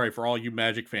 I'm sorry for all you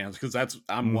Magic fans, because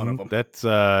I'm one of them. That's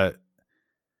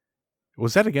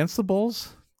was that against the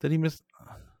Bulls that he missed?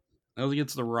 That was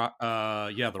against the Rockets.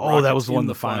 That was the one in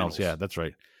the finals. Yeah, that's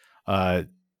right. I'd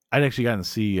actually gotten to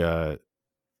see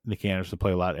Nick Anderson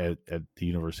play a lot at the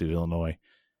University of Illinois.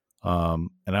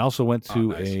 And I also went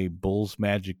to a Bulls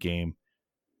Magic game,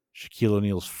 Shaquille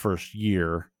O'Neal's first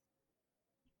year.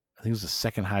 I think it was the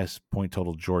second highest point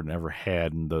total Jordan ever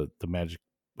had, and the Magic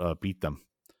beat them.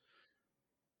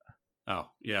 Oh,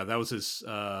 yeah, that was his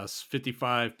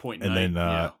 55-point and night.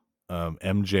 And then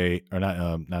MJ, or not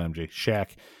MJ,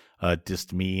 Shaq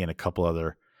dissed me and a couple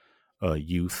other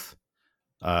youth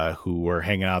who were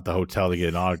hanging out at the hotel to get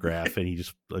an autograph, and he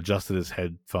just adjusted his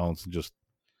headphones and just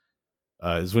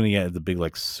is when he had the big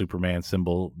like Superman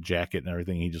symbol jacket and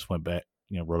everything. He just went back,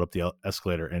 rode up the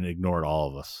escalator and ignored all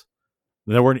of us.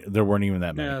 There weren't even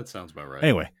that many. Yeah, that sounds about right.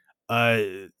 Anyway,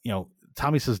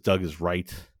 Tommy says Doug is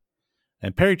right,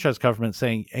 and Perry tries to cover him,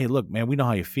 saying, "Hey, look, man, we know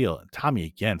how you feel." And Tommy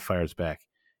again fires back,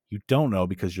 "You don't know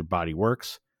because your body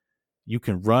works. You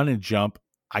can run and jump.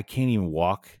 I can't even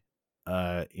walk."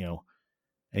 And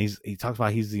he talks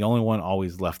about he's the only one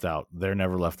always left out. They're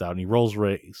never left out, and he rolls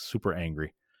super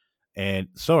angry. and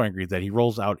so angry that he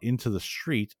rolls out into the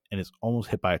street and is almost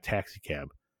hit by a taxi cab.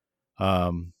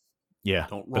 Yeah,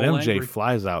 Don't but roll MJ angry.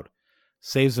 flies out,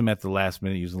 saves him at the last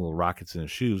minute using little rockets in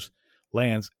his shoes,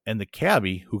 lands, and the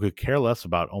cabbie, who could care less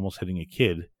about almost hitting a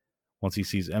kid, once he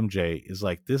sees MJ, is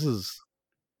like, "This is."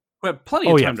 We have plenty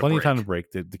Oh of yeah, time to plenty break. of time to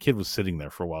break. The kid was sitting there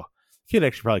for a while. The kid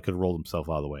actually probably could have rolled himself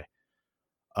out of the way.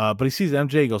 But he sees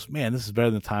MJ. He goes, "Man, this is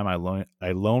better than the time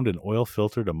I loaned an oil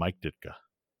filter to Mike Ditka."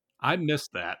 I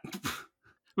missed that.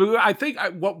 I think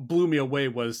what blew me away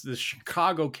was the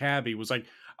Chicago cabbie was like,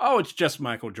 "Oh, it's just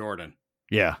Michael Jordan."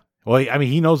 Yeah. Well, I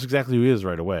mean, he knows exactly who he is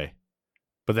right away.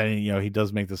 But then, he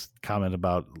does make this comment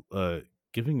about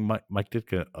giving Mike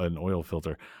Ditka an oil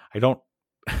filter. I don't.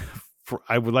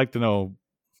 I would like to know.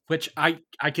 Which I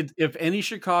could, if any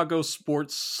Chicago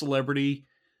sports celebrity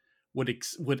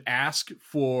would ask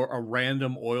for a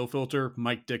random oil filter,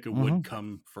 Mike Ditka would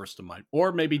come first to mind,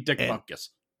 or maybe Dick Butkus.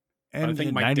 And I think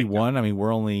in Mike 91, Ditka. I mean,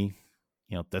 we're only,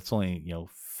 that's only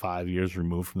 5 years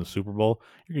removed from the Super Bowl.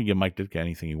 You're gonna give Mike Ditka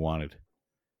anything he wanted.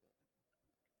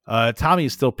 Tommy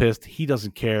is still pissed. He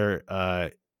doesn't care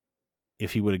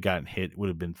if he would have gotten hit. It would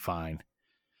have been fine.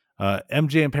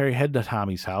 MJ and Perry head to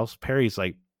Tommy's house. Perry's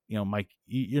like, Mike,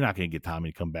 you're not going to get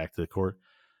Tommy to come back to the court.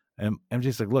 And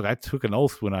MJ's like, look, I took an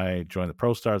oath when I joined the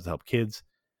Pro Stars to help kids.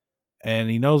 And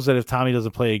he knows that if Tommy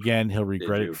doesn't play again, he'll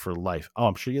regret it for life. Oh,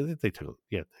 I'm sure they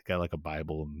got like a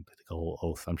Bible and they took a whole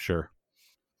oath, I'm sure.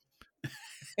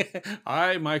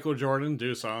 I, Michael Jordan,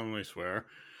 do solemnly swear.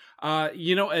 I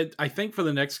think for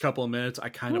the next couple of minutes, I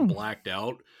kind of blacked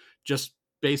out just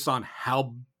based on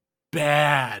how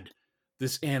bad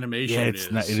this animation is.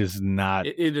 It is not.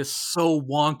 It is so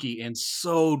wonky and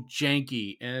so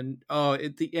janky, and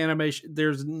the animation.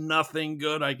 There's nothing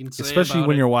good I can say. Especially about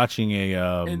when it. you're watching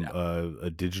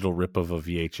a digital rip of a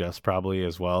VHS, probably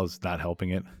as well. It's not helping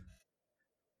it.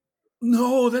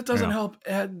 No, that doesn't help.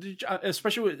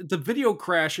 Especially with the video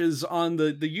crashes on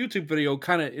the YouTube video,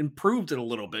 kind of improved it a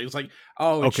little bit. It's like,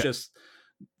 it's just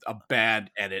a bad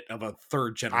edit of a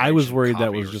third generation. I was worried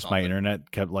that was just my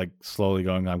internet kept like slowly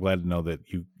going. I'm glad to know that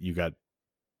you got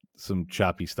some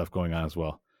choppy stuff going on as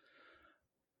well.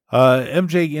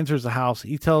 MJ enters the house.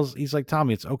 He's like,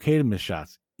 Tommy, it's okay to miss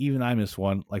shots. Even I missed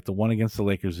one, like the one against the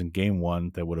Lakers in game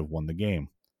 1 that would have won the game,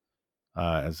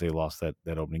 as they lost that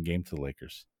opening game to the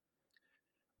Lakers.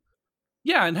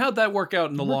 Yeah, and how'd that work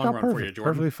out in the long run for you, Jordan?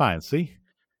 Perfectly fine. See?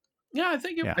 Yeah, I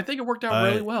think it worked out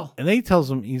really well. And then he tells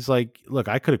him, he's like, look,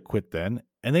 I could have quit then.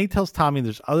 And then he tells Tommy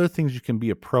there's other things you can be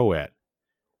a pro at,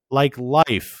 like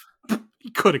life.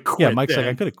 He could have quit. Yeah, Mike's like,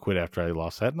 I could have quit after I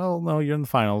lost that. No, you're in the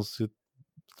finals. It's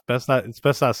best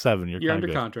not 7. You're under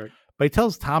good. Contract. But he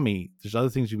tells Tommy there's other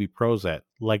things you be pros at,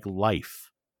 like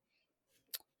life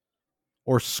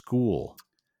or school.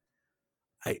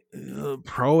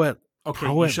 Pro at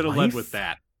you should have led with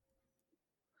that.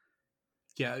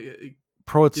 Yeah,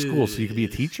 pro at school, so you can be a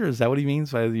teacher. Is that what he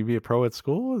means by you be a pro at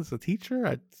school as a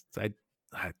teacher?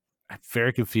 I'm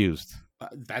very confused.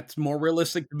 That's more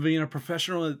realistic than being a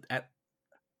professional at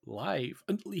life,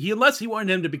 unless he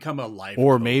wanted him to become a life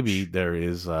or coach. Maybe there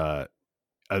is the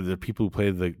people who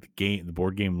play the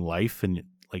board game Life, and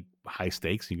like high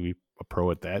stakes. You can be a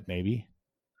pro at that, maybe.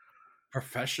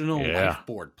 Professional life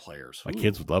board players. My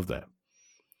kids would love that.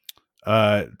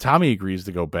 Tommy agrees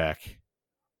to go back.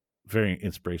 Very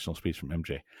inspirational speech from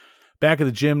MJ. Back at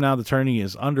the gym now, the tourney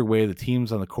is underway. The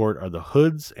teams on the court are the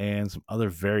Hoods and some other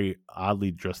very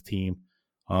oddly dressed team.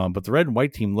 But the red and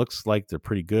white team looks like they're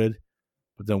pretty good.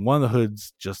 But then one of the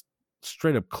Hoods just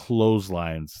straight up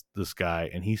clotheslines this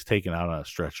guy, and he's taken out on a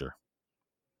stretcher.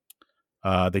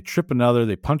 They trip another.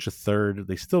 They punch a third.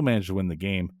 They still manage to win the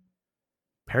game.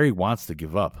 Perry wants to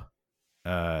give up.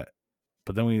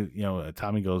 But then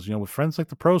Tommy goes, with friends like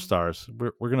the Pro Stars,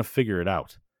 we're going to figure it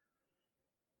out.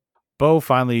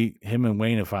 Him and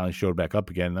Wayne have finally showed back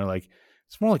up again. And they're like,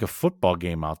 it's more like a football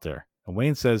game out there. And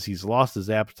Wayne says he's lost his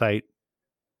appetite,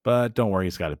 but don't worry,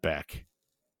 he's got it back.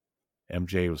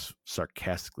 MJ was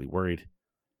sarcastically worried.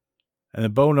 And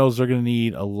then Bo knows they're going to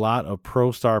need a lot of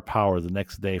Pro Star power the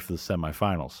next day for the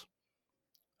semifinals.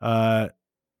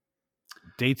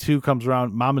 Day 2 comes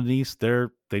around. Mom and niece,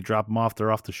 they drop them off.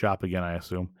 They're off the shop again, I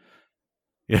assume.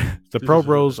 Yeah, the Pro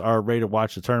Bros are ready to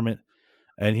watch the tournament.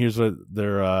 And here's what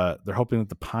they're hoping that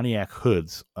the Pontiac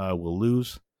Hoods will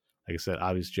lose. Like I said,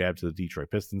 obvious jab to the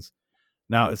Detroit Pistons.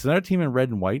 Now, it's another team in red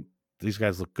and white. These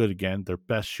guys look good again. Their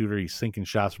best shooter, he's sinking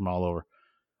shots from all over.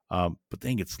 But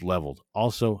then gets leveled.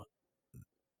 Also,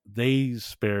 they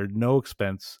spared no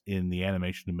expense in the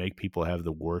animation to make people have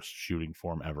the worst shooting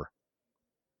form ever.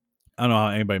 I don't know how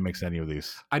anybody makes any of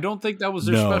these. I don't think that was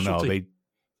their specialty.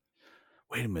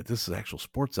 wait a minute, this is an actual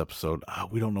sports episode.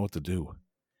 We don't know what to do.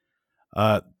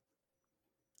 Can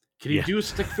you do a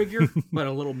stick figure, but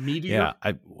a little meatier? Yeah.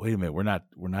 Wait a minute.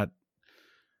 We're not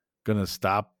gonna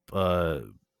stop a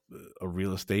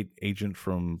real estate agent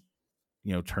from,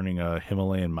 turning a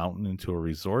Himalayan mountain into a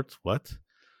resort. What?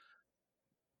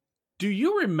 Do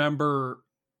you remember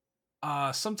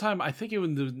sometime, I think it was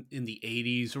in the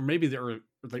 80s or maybe the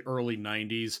early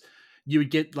 90s, you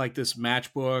would get like this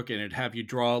matchbook and it'd have you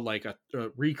draw like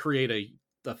recreate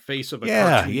the face of a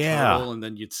cartoon turtle, and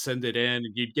then you'd send it in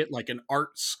and you'd get like an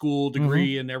art school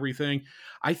degree and everything.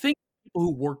 I think people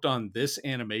who worked on this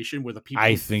animation were the people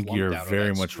I who think flunked you're out of very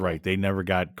that much school. right. They never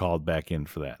got called back in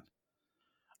for that.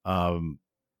 Man,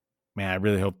 I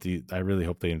really hope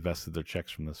they invested their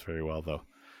checks from this very well, though.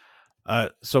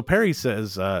 So Perry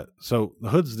says, so the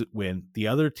Hoods win. The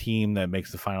other team that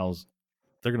makes the finals,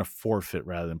 they're going to forfeit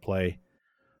rather than play.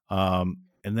 And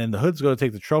then the Hoods go to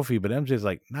take the trophy, but MJ's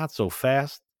like, not so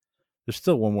fast. There's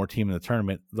still one more team in the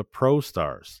tournament, the Pro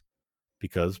Stars,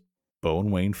 because Bo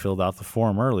and Wayne filled out the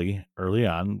form early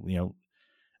on,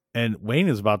 and Wayne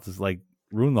is about to like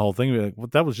ruin the whole thing. Like, well,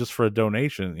 that was just for a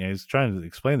donation. He's trying to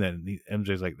explain that, and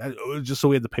MJ's like, that was just so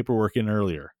we had the paperwork in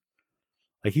earlier.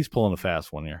 Like, he's pulling a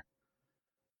fast one here.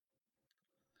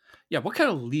 Yeah, what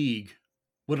kind of league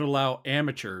would allow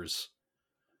amateurs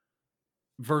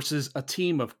versus a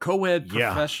team of co-ed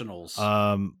professionals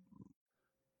and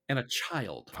a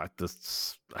child?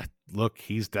 Look,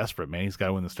 he's desperate, man. He's got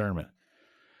to win this tournament.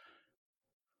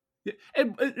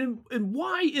 And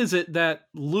why is it that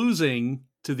losing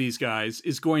to these guys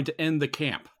is going to end the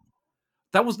camp?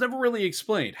 That was never really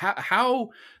explained. How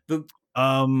the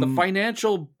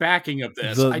financial backing of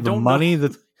this? I don't know.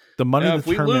 The money the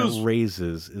tournament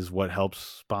raises is what helps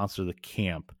sponsor the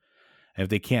camp. And if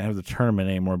they can't have the tournament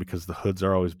anymore because the Hoods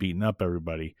are always beating up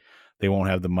everybody, they won't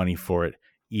have the money for it.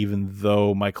 Even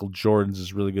though Michael Jordan's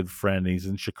his really good friend, and he's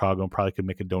in Chicago and probably could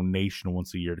make a donation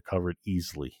once a year to cover it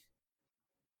easily.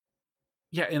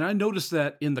 Yeah, and I noticed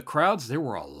that in the crowds, there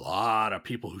were a lot of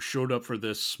people who showed up for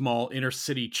this small inner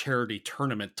city charity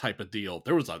tournament type of deal.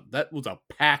 That was a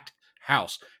packed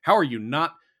house. How are you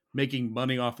not making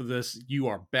money off of this? You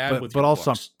are bad with your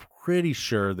also, books. I'm pretty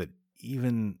sure that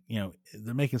even,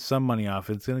 they're making some money off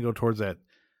it. It's going to go towards that.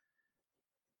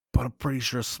 But I'm pretty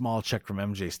sure a small check from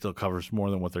MJ still covers more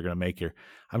than what they're going to make here.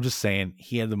 I'm just saying,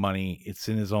 he had the money. It's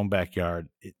in his own backyard.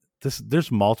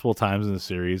 There's multiple times in the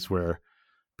series where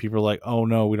people are like, oh,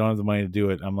 no, we don't have the money to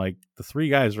do it. I'm like, the three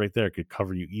guys right there could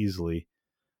cover you easily.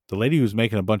 The lady who's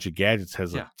making a bunch of gadgets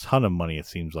has a ton of money, it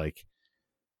seems like.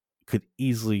 Could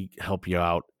easily help you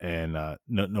out, and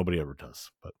nobody ever does.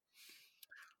 But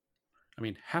I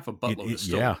mean, half a buttload is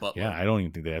still a buttload. Yeah, I don't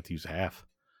even think they have to use half.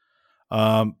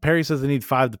 Perry says they need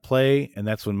 5 to play, and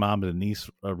that's when Mom and Denise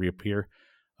reappear.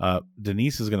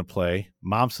 Denise is going to play.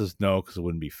 Mom says no because it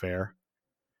wouldn't be fair.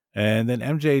 And then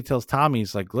MJ tells Tommy,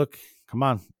 he's like, look, come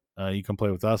on, you can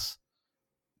play with us.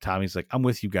 Tommy's like, I'm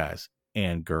with you guys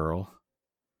and girl.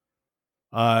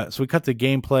 So we cut to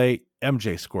gameplay.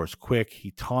 MJ scores quick. He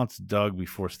taunts Doug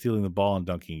before stealing the ball and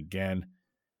dunking again.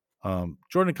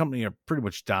 Jordan and company are pretty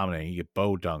much dominating. You get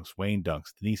Bo dunks, Wayne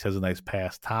dunks. Denise has a nice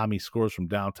pass. Tommy scores from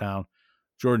downtown.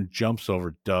 Jordan jumps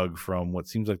over Doug from what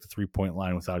seems like the 3-point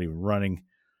line without even running.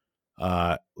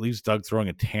 Leaves Doug throwing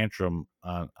a tantrum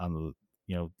on the,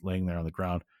 laying there on the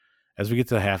ground. As we get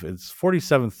to the half, it's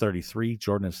 47-33.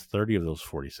 Jordan has 30 of those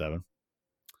 47.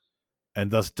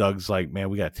 And thus Doug's like, man,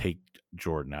 we got to take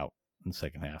Jordan out in the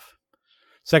second half.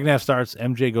 Second half starts.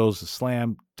 MJ goes to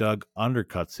slam. Doug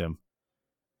undercuts him.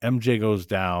 MJ goes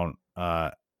down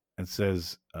and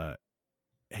says,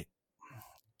 hey,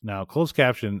 now closed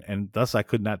caption, and thus I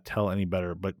could not tell any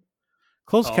better, but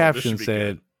closed caption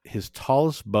said his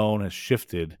tallest bone has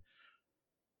shifted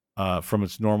from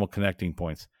its normal connecting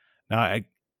points. Now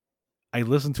I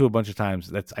listened to a bunch of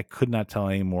times. I could not tell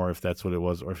anymore if that's what it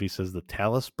was or if he says the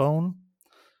talus bone.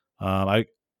 I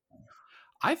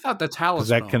thought the talus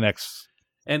bone. That connects.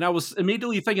 And I was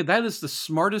immediately thinking that is the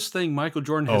smartest thing Michael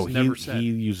Jordan has never said.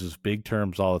 He uses big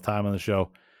terms all the time on the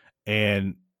show.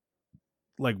 And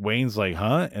like Wayne's like,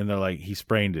 huh? And they're like, he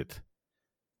sprained it.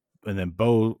 And then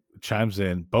Bo chimes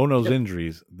in. Bo knows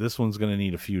injuries. This one's going to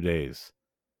need a few days.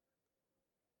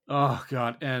 Oh,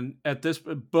 God. And at this,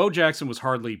 Bo Jackson was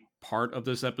hardly part of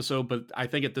this episode, but I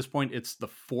think at this point it's the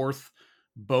 4th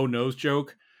Bo knows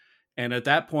joke. And at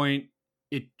that point,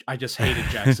 I just hated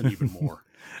Jackson even more.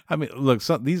 I mean, look,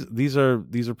 these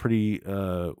are pretty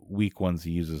weak ones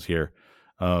he uses here.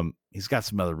 He's got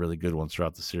some other really good ones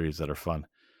throughout the series that are fun.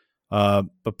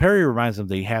 But Perry reminds him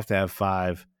that you have to have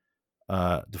 5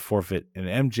 to forfeit,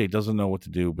 and MJ doesn't know what to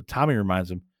do. But Tommy reminds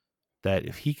him, that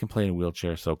if he can play in a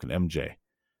wheelchair, so can MJ.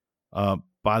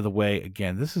 By the way,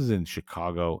 again, this is in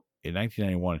Chicago in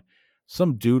 1991.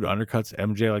 Some dude undercuts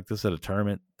MJ like this at a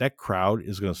tournament. That crowd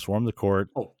is going to swarm the court.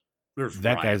 Oh, there's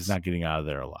that riots. guy's not getting out of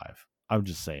there alive. I'm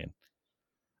just saying.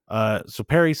 So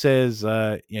Perry says,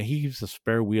 he keeps a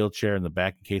spare wheelchair in the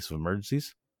back in case of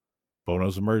emergencies.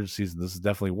 Bono's emergencies, and this is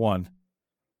definitely one.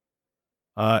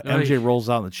 MJ rolls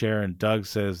out in the chair, and Doug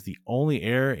says the only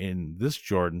air in this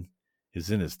Jordan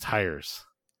is in his tires.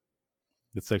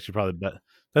 That's actually probably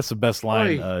that's the best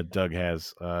line Doug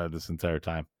has this entire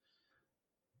time.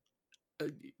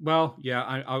 Well,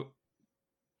 yeah,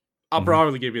 I'll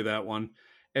probably give you that one.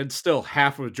 And still,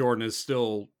 half of Jordan is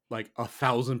still like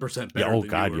 1,000% better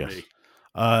than you or me.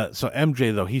 So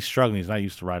MJ, though, he's struggling. He's not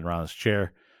used to riding around his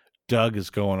chair. Doug is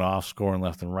going off, scoring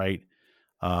left and right.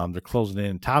 They're closing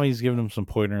in. Tommy's giving him some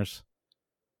pointers.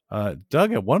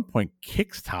 Doug at one point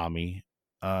kicks Tommy,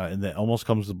 and then almost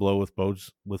comes to blow with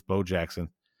Bo Jackson.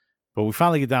 But we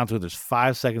finally get down to it. There's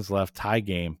 5 seconds left, tie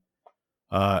game.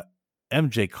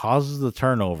 MJ causes the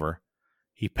turnover.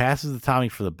 He passes to Tommy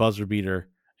for the buzzer beater,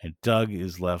 and Doug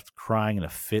is left crying in a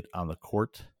fit on the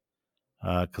court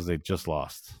because they just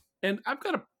lost. And I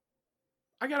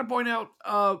gotta point out,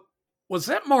 was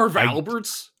that Marv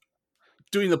Alberts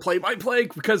doing the play-by-play?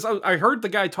 Because I heard the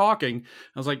guy talking.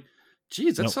 I was like,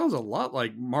 geez, that sounds a lot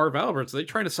like Marv Alberts. Are they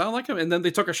trying to sound like him? And then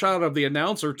they took a shot of the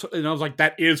announcer, and I was like,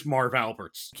 that is Marv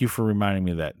Alberts. Thank you for reminding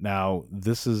me of that. Now,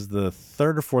 this is the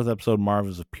 3rd or 4th episode Marv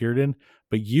has appeared in,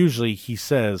 but usually he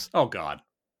says, oh, God,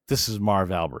 this is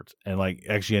Marv Alberts, and like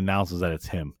actually announces that it's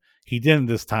him. He didn't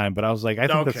this time, but I was like, I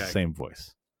think that's the same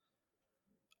voice.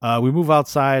 We move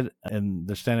outside, and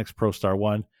the Stanix Pro Star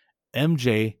 1.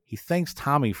 MJ, he thanks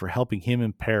Tommy for helping him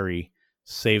and Perry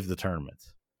save the tournament.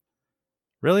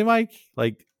 Really, Mike?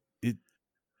 Like,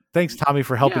 thanks, Tommy,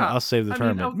 for helping us save the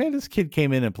tournament. Man, this kid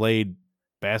came in and played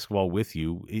basketball with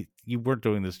you. You weren't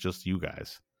doing this just you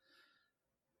guys.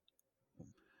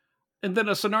 And then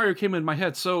a scenario came in my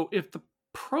head. So if the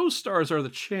Pro Stars are the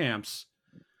champs,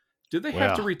 do they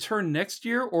have to return next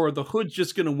year, or are the Hood's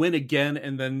just going to win again,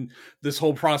 and then this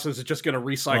whole process is just going to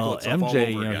recycle itself MJ,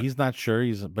 all over again? He's not sure.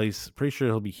 But he's pretty sure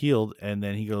he'll be healed. And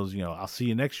then he goes, I'll see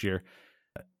you next year.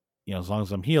 As long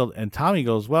as I'm healed. And Tommy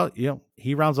goes, well,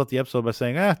 he rounds out the episode by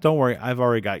saying, don't worry, I've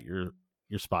already got your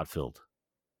spot filled.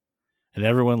 And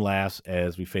everyone laughs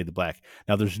as we fade to black.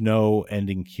 Now, there's no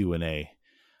ending Q&A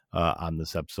on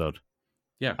this episode.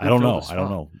 Yeah, I don't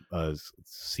know.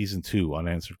 Season 2,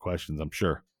 unanswered questions, I'm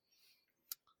sure.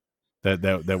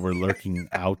 That were lurking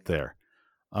out there.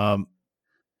 So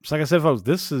like I said,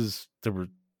 folks,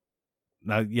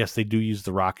 now, yes, they do use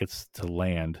the rockets to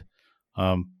land.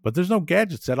 But there's no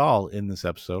gadgets at all in this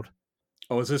episode.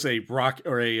 Oh, is this a rock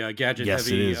or a gadget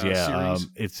heavy series?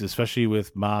 It's especially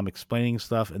with Mom explaining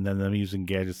stuff and then them using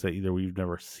gadgets that either we've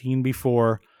never seen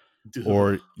before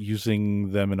or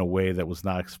using them in a way that was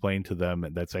not explained to them,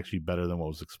 and that's actually better than what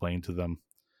was explained to them.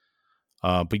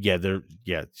 But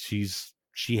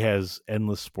she has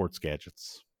endless sports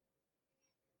gadgets.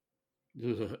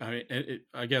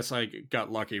 I guess I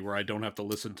got lucky where I don't have to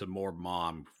listen to more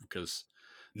Mom because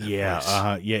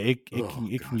it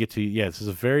can get to you. Yeah, this is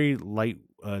a very light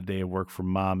day of work for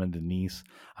Mom and Denise.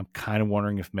 I'm kind of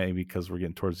wondering if maybe because we're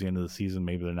getting towards the end of the season,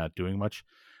 maybe they're not doing much.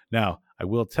 Now, I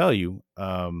will tell you,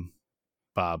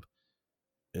 Bob,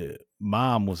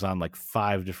 Mom was on like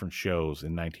 5 different shows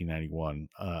in 1991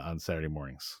 on Saturday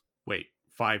mornings. Wait,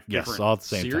 5 different yes, all at the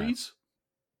same series?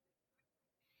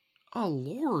 Time. Oh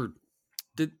Lord,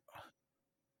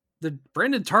 did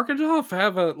Brandon Tarkinoff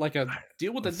have a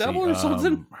deal with the devil or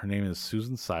something? Her name is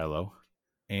Susan Silo,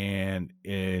 and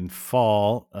in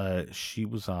fall, she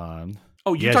was on.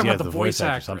 Oh, you're talking about the voice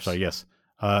actress. I'm sorry. Yes.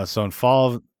 So in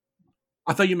fall,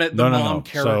 I thought you meant the mom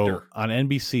character. So on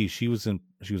NBC, she was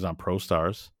on Pro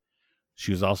Stars.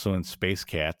 She was also in Space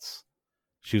Cats.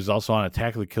 She was also on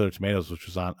Attack of the Killer Tomatoes, which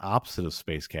was on opposite of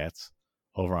Space Cats,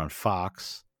 over on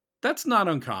Fox. That's not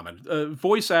uncommon.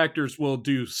 Voice actors will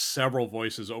do several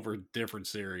voices over different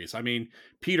series. I mean,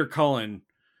 Peter Cullen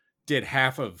did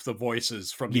half of the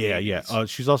voices from the 80s. Yeah.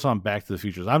 She's also on Back to the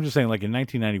Future. I'm just saying, like in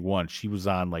 1991, she was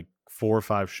on like 4 or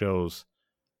 5 shows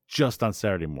just on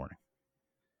Saturday morning.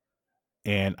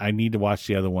 And I need to watch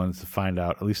the other ones to find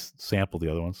out, at least sample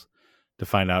the other ones, to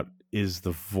find out, is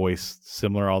the voice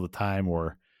similar all the time,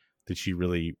 or did she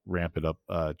really ramp it up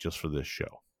just for this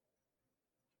show?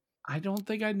 I don't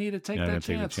think I need to take that chance.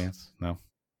 Take the chance? No?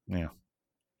 Yeah.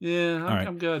 Yeah,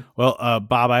 I'm good. Well,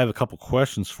 Bob, I have a couple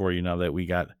questions for you now that we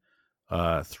got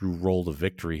through Roll to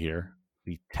Victory here,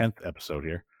 the 10th episode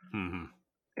here.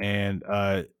 Mm-hmm.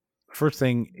 And first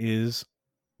thing is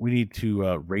we need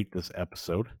to rate this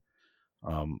episode.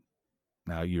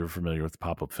 Now, you're familiar with the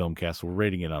Pop-Up Filmcast. We're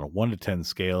rating it on a 1 to 10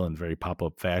 scale in very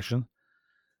pop-up fashion.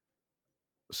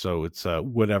 So it's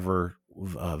whatever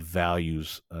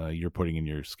values you're putting in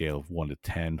your scale of 1 to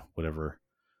 10, whatever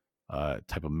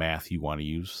type of math you want to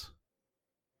use.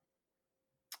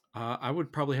 I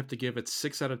would probably have to give it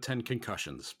 6 out of 10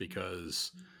 concussions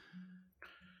because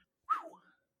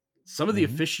some of the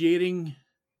officiating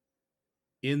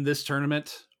in this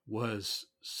tournament was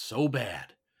so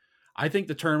bad. I think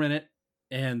the tournament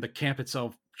and the camp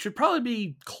itself should probably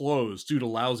be closed due to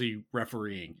lousy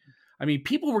refereeing. I mean,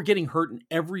 people were getting hurt in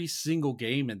every single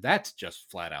game, and that's just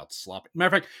flat out sloppy.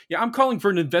 Matter of fact, yeah, I'm calling for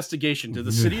an investigation to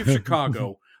the city of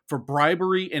Chicago for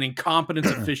bribery and incompetence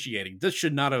officiating. This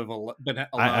should not have been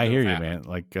allowed. I hear you, man.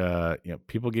 Like,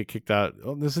 people get kicked out.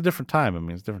 Oh, this is a different time. I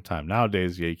mean, it's a different time.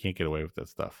 Nowadays, you can't get away with that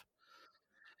stuff.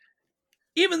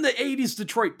 Even the 80s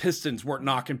Detroit Pistons weren't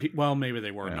knocking people. Well, maybe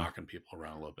they were knocking people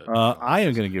around a little bit. I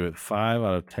am going to give it 5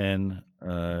 out of 10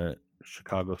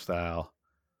 Chicago style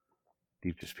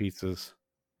deep dish pizzas.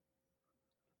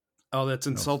 Oh, that's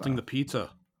insulting the pizza.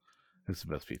 It's the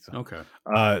best pizza. Okay.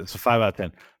 It's a 5 out of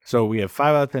 10. So we have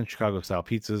 5 out of 10 Chicago style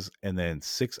pizzas and then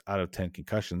 6 out of 10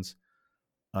 concussions.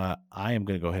 I am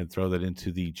going to go ahead and throw that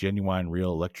into the genuine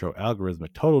real electro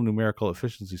algorithmic total numerical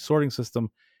efficiency sorting system,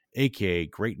 aka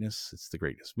greatness. It's the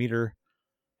greatness meter.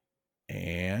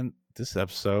 And this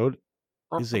episode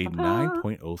is a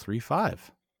 9.035.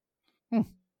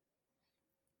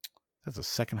 That's the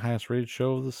second highest rated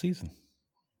show of the season.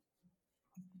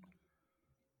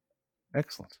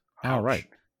 Excellent. Ouch. All right.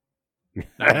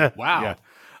 Wow.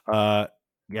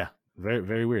 Yeah. Very,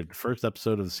 very weird. The first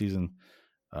episode of the season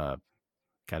got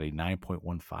a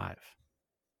 9.15.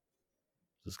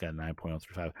 This got a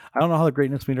 9.035. I don't know how the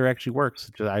greatness meter actually works.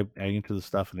 Just I enter the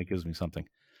stuff and it gives me something.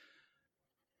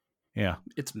 Yeah.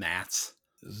 It's maths.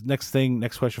 Next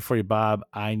question for you, Bob.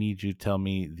 I need you to tell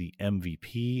me the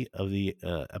MVP of the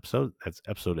episode. That's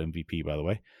episode MVP, by the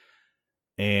way.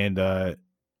 And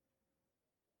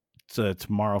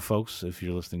tomorrow, folks, if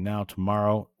you're listening now,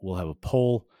 tomorrow we'll have a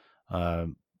poll.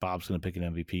 Bob's going to pick an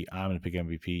MVP. I'm going to pick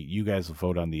MVP. You guys will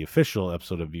vote on the official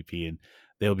episode MVP, and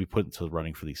they'll be put into the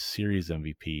running for the series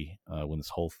MVP when this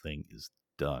whole thing is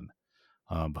done.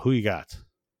 But who you got?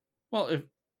 Well,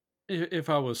 if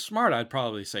I was smart, I'd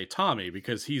probably say Tommy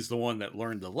because he's the one that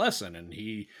learned the lesson and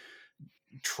he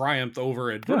triumphed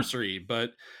over adversary. Yeah.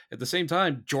 But at the same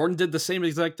time, Jordan did the same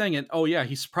exact thing. And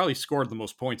he's probably scored the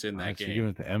most points in that game. So give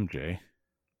it to MJ.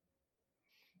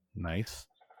 Nice.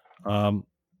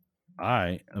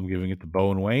 I am giving it to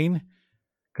Bo and Wayne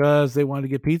because they wanted to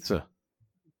get pizza.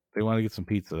 They wanted to get some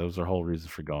pizza. That was their whole reason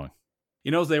for going.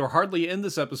 You know, they were hardly in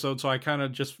this episode, so I kind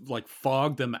of just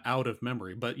fogged them out of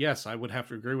memory. But yes, I would have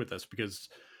to agree with this because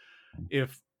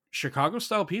if Chicago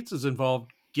style pizza is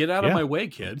involved, get out of my way,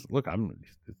 kid. Look,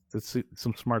 that's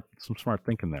some smart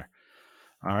thinking there.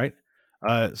 All right.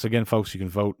 So again, folks, you can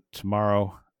vote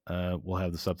tomorrow. We'll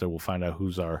have this up there. We'll find out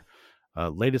who's our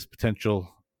latest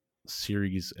potential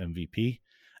series MVP.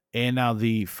 And now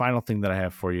the final thing that I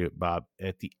have for you, Bob,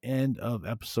 at the end of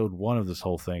episode 1 of this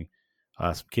whole thing,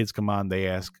 some kids come on. They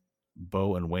ask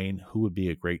Bo and Wayne who would be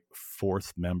a great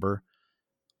 4th member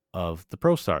of the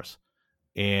Pro Stars.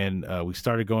 And we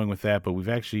started going with that, but we've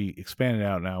actually expanded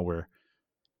out now where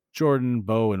Jordan,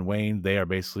 Bo, and Wayne, they are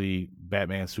basically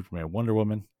Batman, Superman, Wonder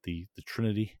Woman, the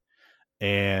Trinity.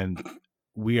 And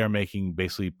we are making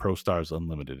basically Pro Stars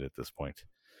Unlimited at this point.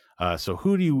 So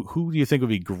who do you think would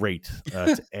be great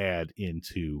to add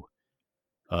into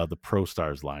the Pro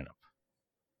Stars lineup?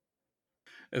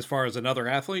 As far as another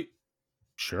athlete?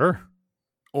 Sure.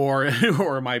 Or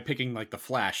am I picking the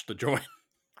Flash to join?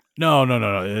 No.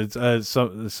 It's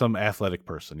some athletic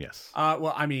person, yes.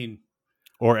 Well, I mean...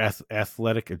 Or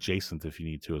athletic adjacent if you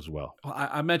need to as well.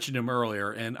 I mentioned him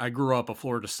earlier, and I grew up a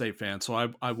Florida State fan,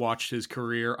 so I watched his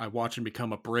career. I watched him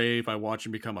become a Brave. I watched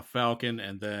him become a Falcon,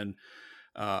 and then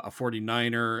a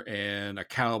 49er and a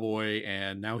Cowboy,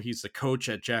 and now he's the coach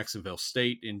at Jacksonville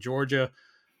State in Georgia.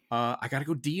 I got to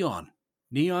go Dion.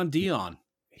 Neon Dion.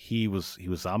 He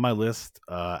was on my list.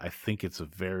 I think it's a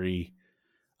very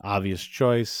obvious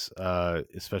choice,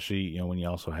 especially when you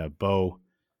also have Bo.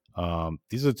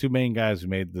 These are the 2 main guys who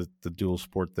made the dual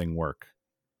sport thing work.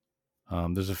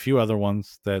 There's a few other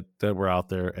ones that were out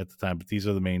there at the time, but these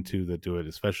are the main 2 that do it,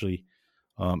 especially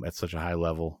at such a high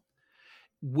level.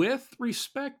 With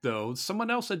respect, though,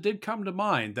 someone else that did come to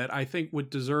mind that I think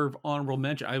would deserve honorable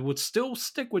mention. I would still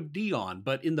stick with Dion,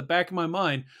 but in the back of my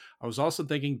mind, I was also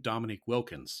thinking Dominique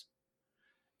Wilkins.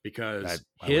 Because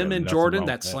him and Jordan,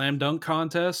 that slam dunk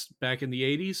contest back in the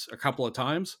 80s, a couple of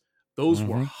times, those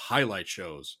were highlight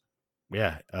shows.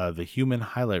 the human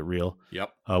highlight reel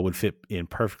Yep. would fit in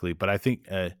perfectly. But I think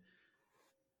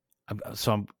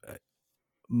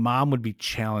Mom would be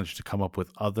challenged to come up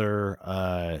with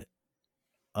other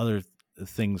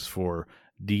things for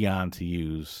Dion to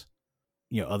use,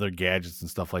 other gadgets and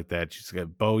stuff like that. She's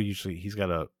got Bo. Usually, he's got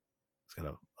a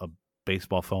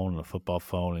baseball phone and a football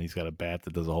phone, and he's got a bat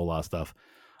that does a whole lot of stuff.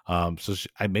 So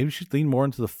maybe she'd lean more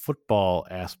into the football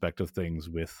aspect of things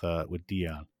with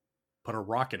Dion. Put a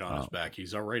rocket on his back.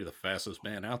 He's already the fastest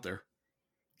man out there.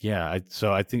 Yeah,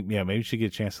 so I think maybe she get a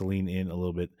chance to lean in a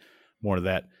little bit more to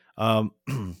that. I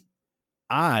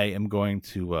am going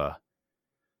to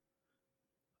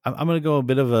I'm going to go a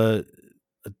bit of a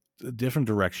different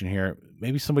direction here.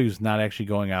 Maybe somebody who's not actually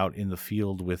going out in the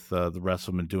field with the rest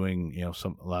of them and doing a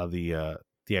lot of the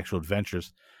actual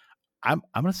adventures. I'm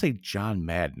going to say John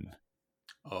Madden.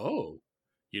 Oh,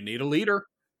 you need a leader.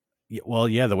 Yeah, well,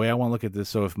 the way I want to look at this.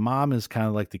 So if Mom is kind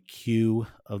of like the Q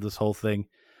of this whole thing,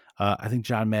 I think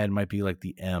John Madden might be like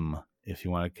the M, if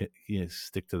you want to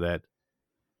stick to that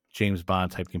James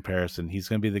Bond type comparison. He's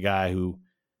going to be the guy who,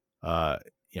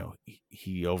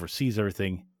 he oversees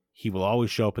everything. He will always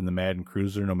show up in the Madden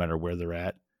Cruiser, no matter where they're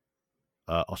at.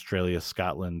 Australia,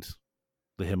 Scotland,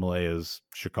 the Himalayas,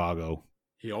 Chicago.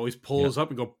 He always pulls up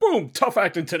and go, boom, tough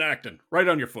acting, tin acting, right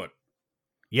on your foot.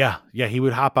 Yeah, he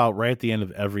would hop out right at the end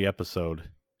of every episode.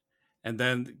 And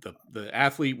then the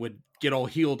athlete would get all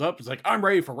healed up. It's like, I'm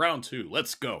ready for round 2.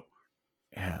 Let's go.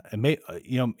 Yeah, and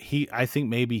I think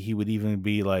maybe he would even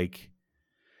be like,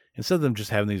 instead of them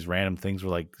just having these random things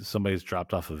where like somebody's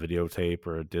dropped off a videotape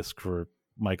or a disc for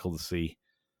Michael to see,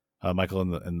 Michael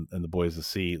and the boys to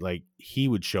see, like he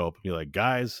would show up and be like,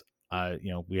 guys,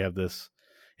 we have this,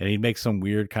 and he'd make some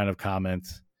weird kind of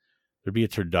comment. There'd be a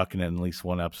turducken in at least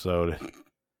one episode.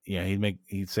 Yeah,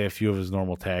 he'd say a few of his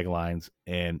normal taglines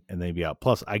and they'd be out.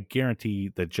 Plus, I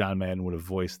guarantee that John Madden would have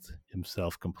voiced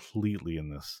himself completely in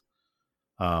this.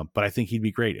 But I think he'd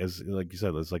be great as, like you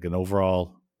said, as like an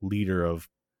overall leader of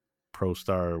Pro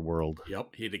Star World.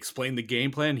 Yep, he'd explain the game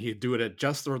plan. He'd do it at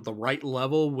just the right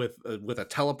level with a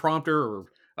teleprompter or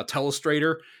a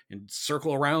telestrator and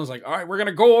circle around. It's like, all right, we're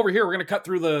gonna go over here. We're gonna cut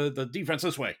through the defense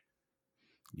this way.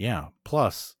 Yeah.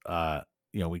 Plus,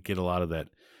 we get a lot of that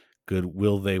good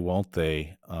will they, won't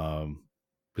they,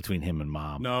 between him and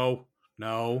Mom. No.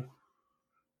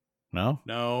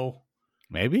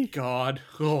 Maybe. God.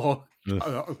 Oh,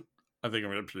 I think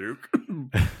I'm gonna puke.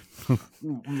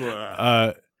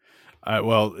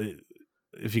 Well,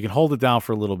 if you can hold it down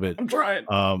for a little bit, I'm trying.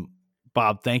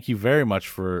 Bob, thank you very much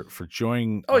for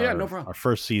joining. No problem. Our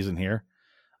first season here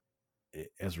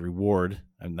as a reward.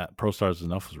 And not Pro Stars is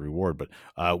enough as a reward, but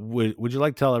would you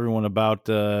like to tell everyone about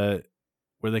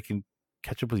where they can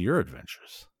catch up with your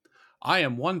adventures? I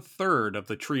am 1/3 of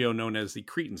the trio known as the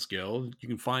Cretin Guild. You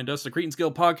can find us, the Cretin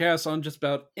Guild podcast, on just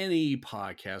about any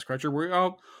podcast catcher.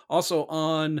 We're also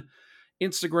on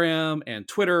Instagram and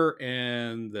Twitter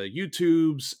and the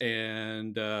YouTubes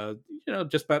and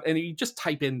just about any. Just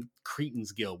type in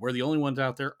Cretin's Guild. We're the only ones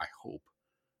out there, I hope.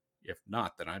 If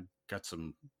not, then I've got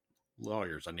some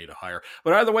lawyers I need to hire.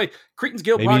 But either way, Cretin's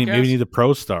Guild podcast. Maybe need the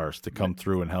Pro Stars to come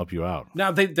through and help you out.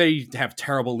 Now they have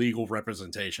terrible legal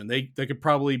representation. They could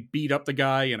probably beat up the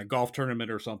guy in a golf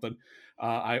tournament or something.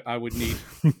 I would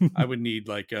need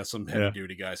like some heavy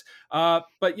duty guys.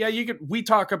 But yeah, we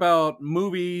talk about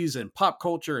movies and pop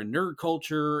culture and nerd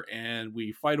culture, and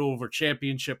we fight over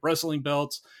championship wrestling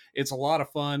belts. It's a lot of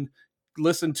fun.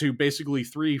 Listen to basically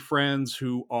 3 friends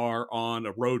who are on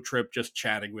a road trip, just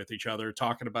chatting with each other,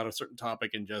 talking about a certain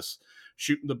topic and just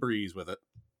shooting the breeze with it.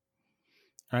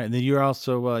 All right. And then you're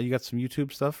also, you got some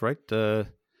YouTube stuff, right?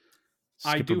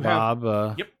 Skipper Bob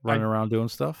running around doing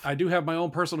stuff. I do have my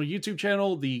own personal YouTube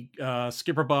channel, the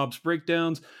Skipper Bob's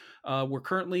Breakdowns. I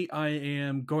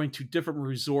am going to different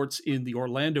resorts in the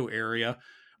Orlando area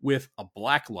with a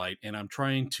black light, and I'm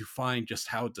trying to find just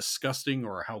how disgusting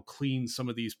or how clean some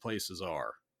of these places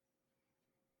are.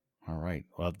 All right.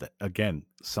 Well, again,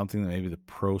 something that maybe the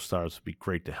Pro Stars would be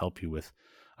great to help you with.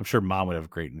 I'm sure Mom would have a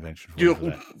great invention for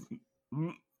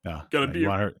that. Yeah. Gotta be. You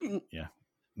want her? Yeah.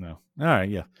 No. All right.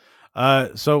 Yeah.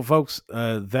 So, folks,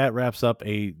 that wraps up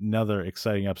another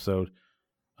exciting episode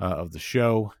of the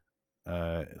show.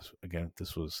 Again,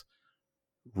 this was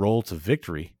Roll to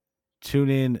Victory.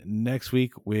 Tune in next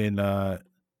week when our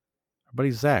buddy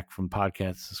Zach from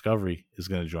Podcast Discovery is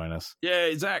going to join us.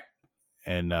 Yay, Zach.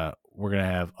 And we're going to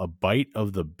have a bite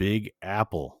of the Big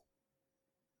Apple.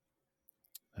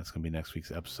 That's going to be next week's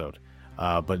episode.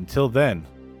 But until then,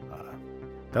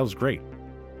 that was great,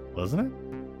 wasn't it?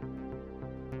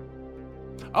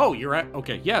 Oh, you're right.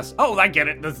 Okay, yes. Oh, I get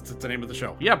it. That's the name of the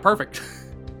show. Yeah, perfect.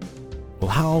 Well,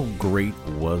 how great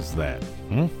was that?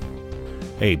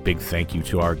 Hey, big thank you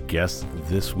to our guests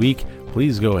this week.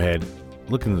 Please go ahead,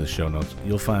 look into the show notes.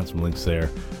 You'll find some links there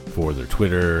for their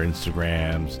Twitter,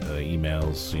 Instagrams,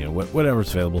 emails,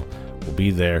 whatever's available will be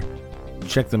there.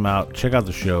 Check them out. Check out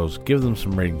the shows. Give them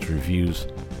some ratings, reviews.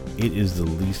 It is the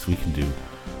least we can do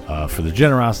for the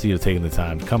generosity of taking the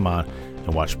time to come on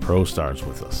and watch Pro Stars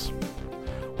with us.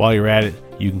 While you're at it,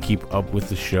 you can keep up with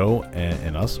the show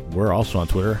and us. We're also on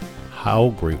Twitter. How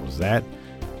great was that?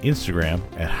 Instagram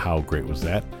at How Great Was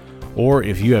That? Or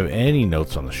if you have any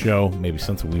notes on the show, maybe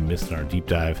something we missed in our deep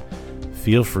dive,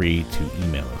 feel free to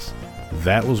email us.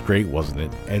 That was great, wasn't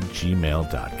it? At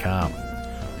gmail.com.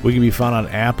 We can be found on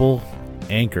Apple,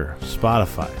 Anchor,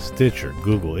 Spotify, Stitcher,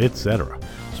 Google, etc.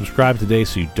 Subscribe today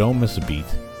so you don't miss a beat.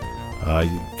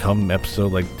 Come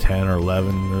episode like 10 or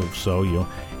 11 or so,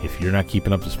 if you're not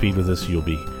keeping up to speed with this, you'll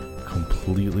be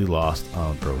completely lost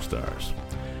on Pro Stars.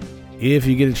 If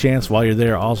you get a chance while you're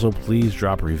there, also please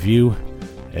drop a review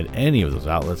at any of those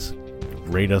outlets.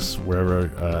 Rate us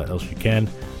wherever else you can,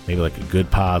 maybe like a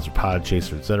Good Pods or Pod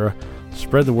Chaser, etc.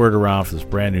 Spread the word around for this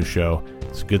brand new show.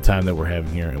 It's a good time that we're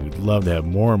having here, and we'd love to have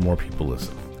more and more people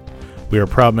listen. We are a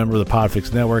proud member of the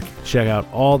Podfix Network. Check out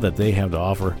all that they have to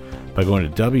offer by going to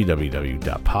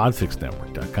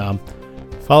www.podfixnetwork.com.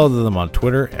 Follow them on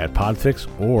Twitter at Podfix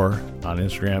or on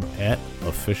Instagram at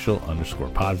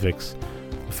official_Podfix.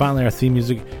 Finally, our theme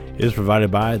music is provided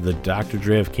by the Dr.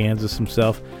 Dre of Kansas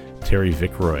himself, Terry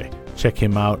Vickroy. Check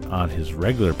him out on his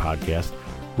regular podcast,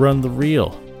 Run the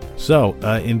Reel. So,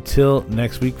 until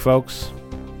next week, folks,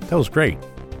 that was great,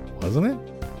 wasn't it?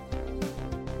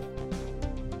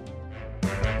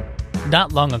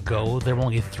 Not long ago, there were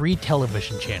only 3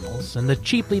 television channels, and the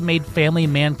cheaply made family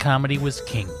man comedy was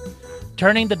king.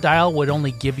 Turning the dial would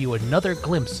only give you another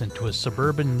glimpse into a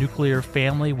suburban nuclear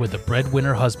family with a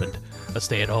breadwinner husband, a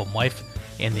stay-at-home wife,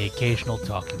 and the occasional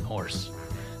talking horse.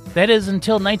 That is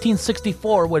until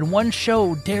 1964, when one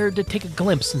show dared to take a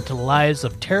glimpse into the lives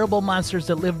of terrible monsters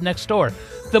that lived next door.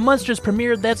 The Munsters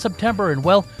premiered that September, and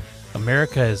well,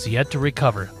 America has yet to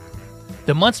recover.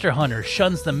 The Monster Hunter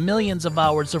shuns the millions of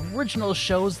hours of original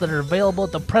shows that are available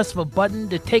at the press of a button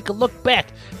to take a look back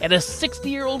at a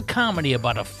 60-year-old comedy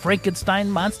about a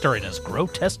Frankenstein monster and his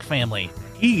grotesque family.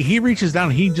 He reaches down,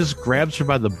 he just grabs her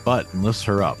by the butt and lifts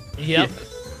her up. Yep.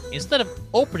 Instead of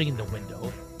opening the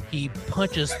window, he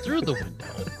punches through the window.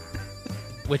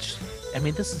 Which,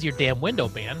 this is your damn window,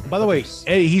 man. By the way,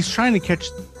 he's trying to catch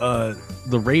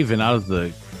the raven out of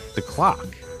the clock.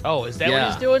 Oh, is that what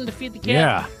he's doing to feed the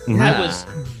cat? Yeah. I was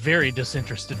very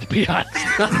disinterested, to be honest.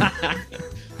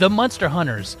 The Monster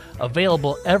Hunters,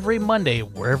 available every Monday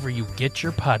wherever you get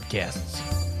your podcasts.